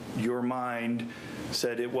own, your mind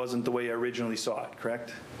said it wasn't the way I originally saw it,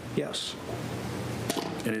 correct? Yes.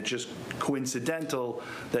 And it's just coincidental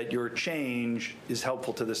that your change is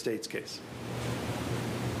helpful to the state's case?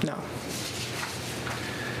 No.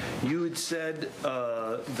 You had said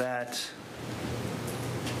that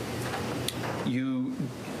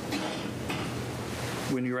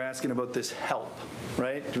when you were asking about this help,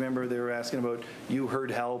 right? Do you remember they were asking about you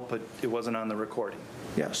heard help, but it wasn't on the recording?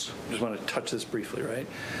 Yes. Just want to touch this briefly, right?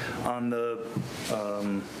 On the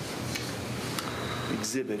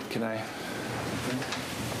exhibit, can I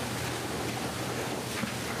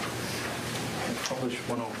publish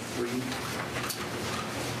 103?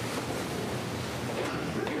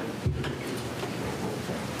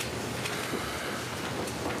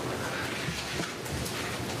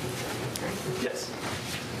 Yes.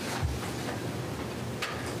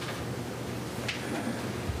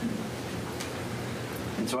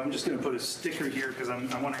 And so I'm just going to put a sticker here because I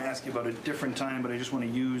want to ask you about a different time, but I just want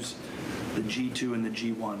to use the G2 and the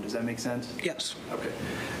G1. Does that make sense? Yes. Okay.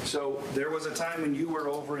 So there was a time when you were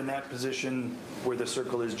over in that position where the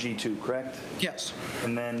circle is G2, correct? Yes.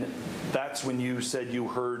 And then that's when you said you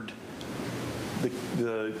heard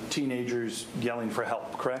the teenagers yelling for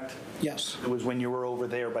help, correct? Yes. It was when you were over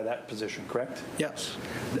there by that position, correct? Yes.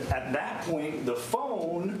 At that point, the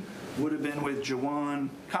phone would have been with Jawan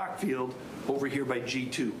Cockfield over here by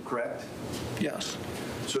G2, correct? Yes.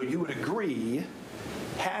 So you would agree,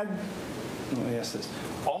 let me ask this,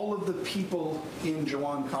 all of the people in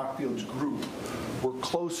Jawan Cockfield's group were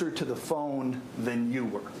closer to the phone than you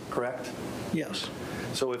were, correct? Yes.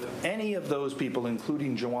 So if any of those people,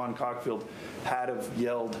 including Jawan Cockfield, had have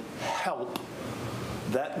yelled, help,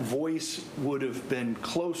 that voice would have been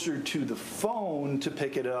closer to the phone to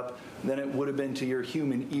pick it up than it would have been to your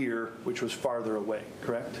human ear, which was farther away,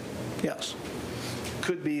 correct? Yes.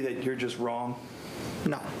 Could be that you're just wrong.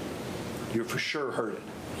 No. You for sure heard it,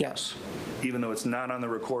 Yes. even though it's not on the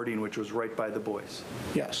recording, which was right by the boys.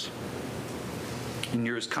 Yes. And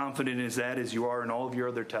you're as confident as that as you are in all of your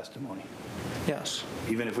other testimony. Yes.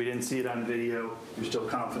 Even if we didn't see it on video, you're still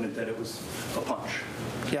confident that it was a punch.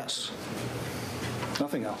 Yes.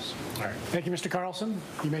 Nothing else. All right. Thank you, Mr. Carlson.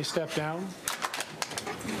 You may step down.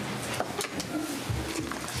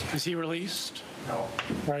 Is he released? No. All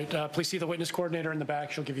right. Please see the witness coordinator in the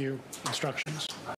back. She'll give you instructions.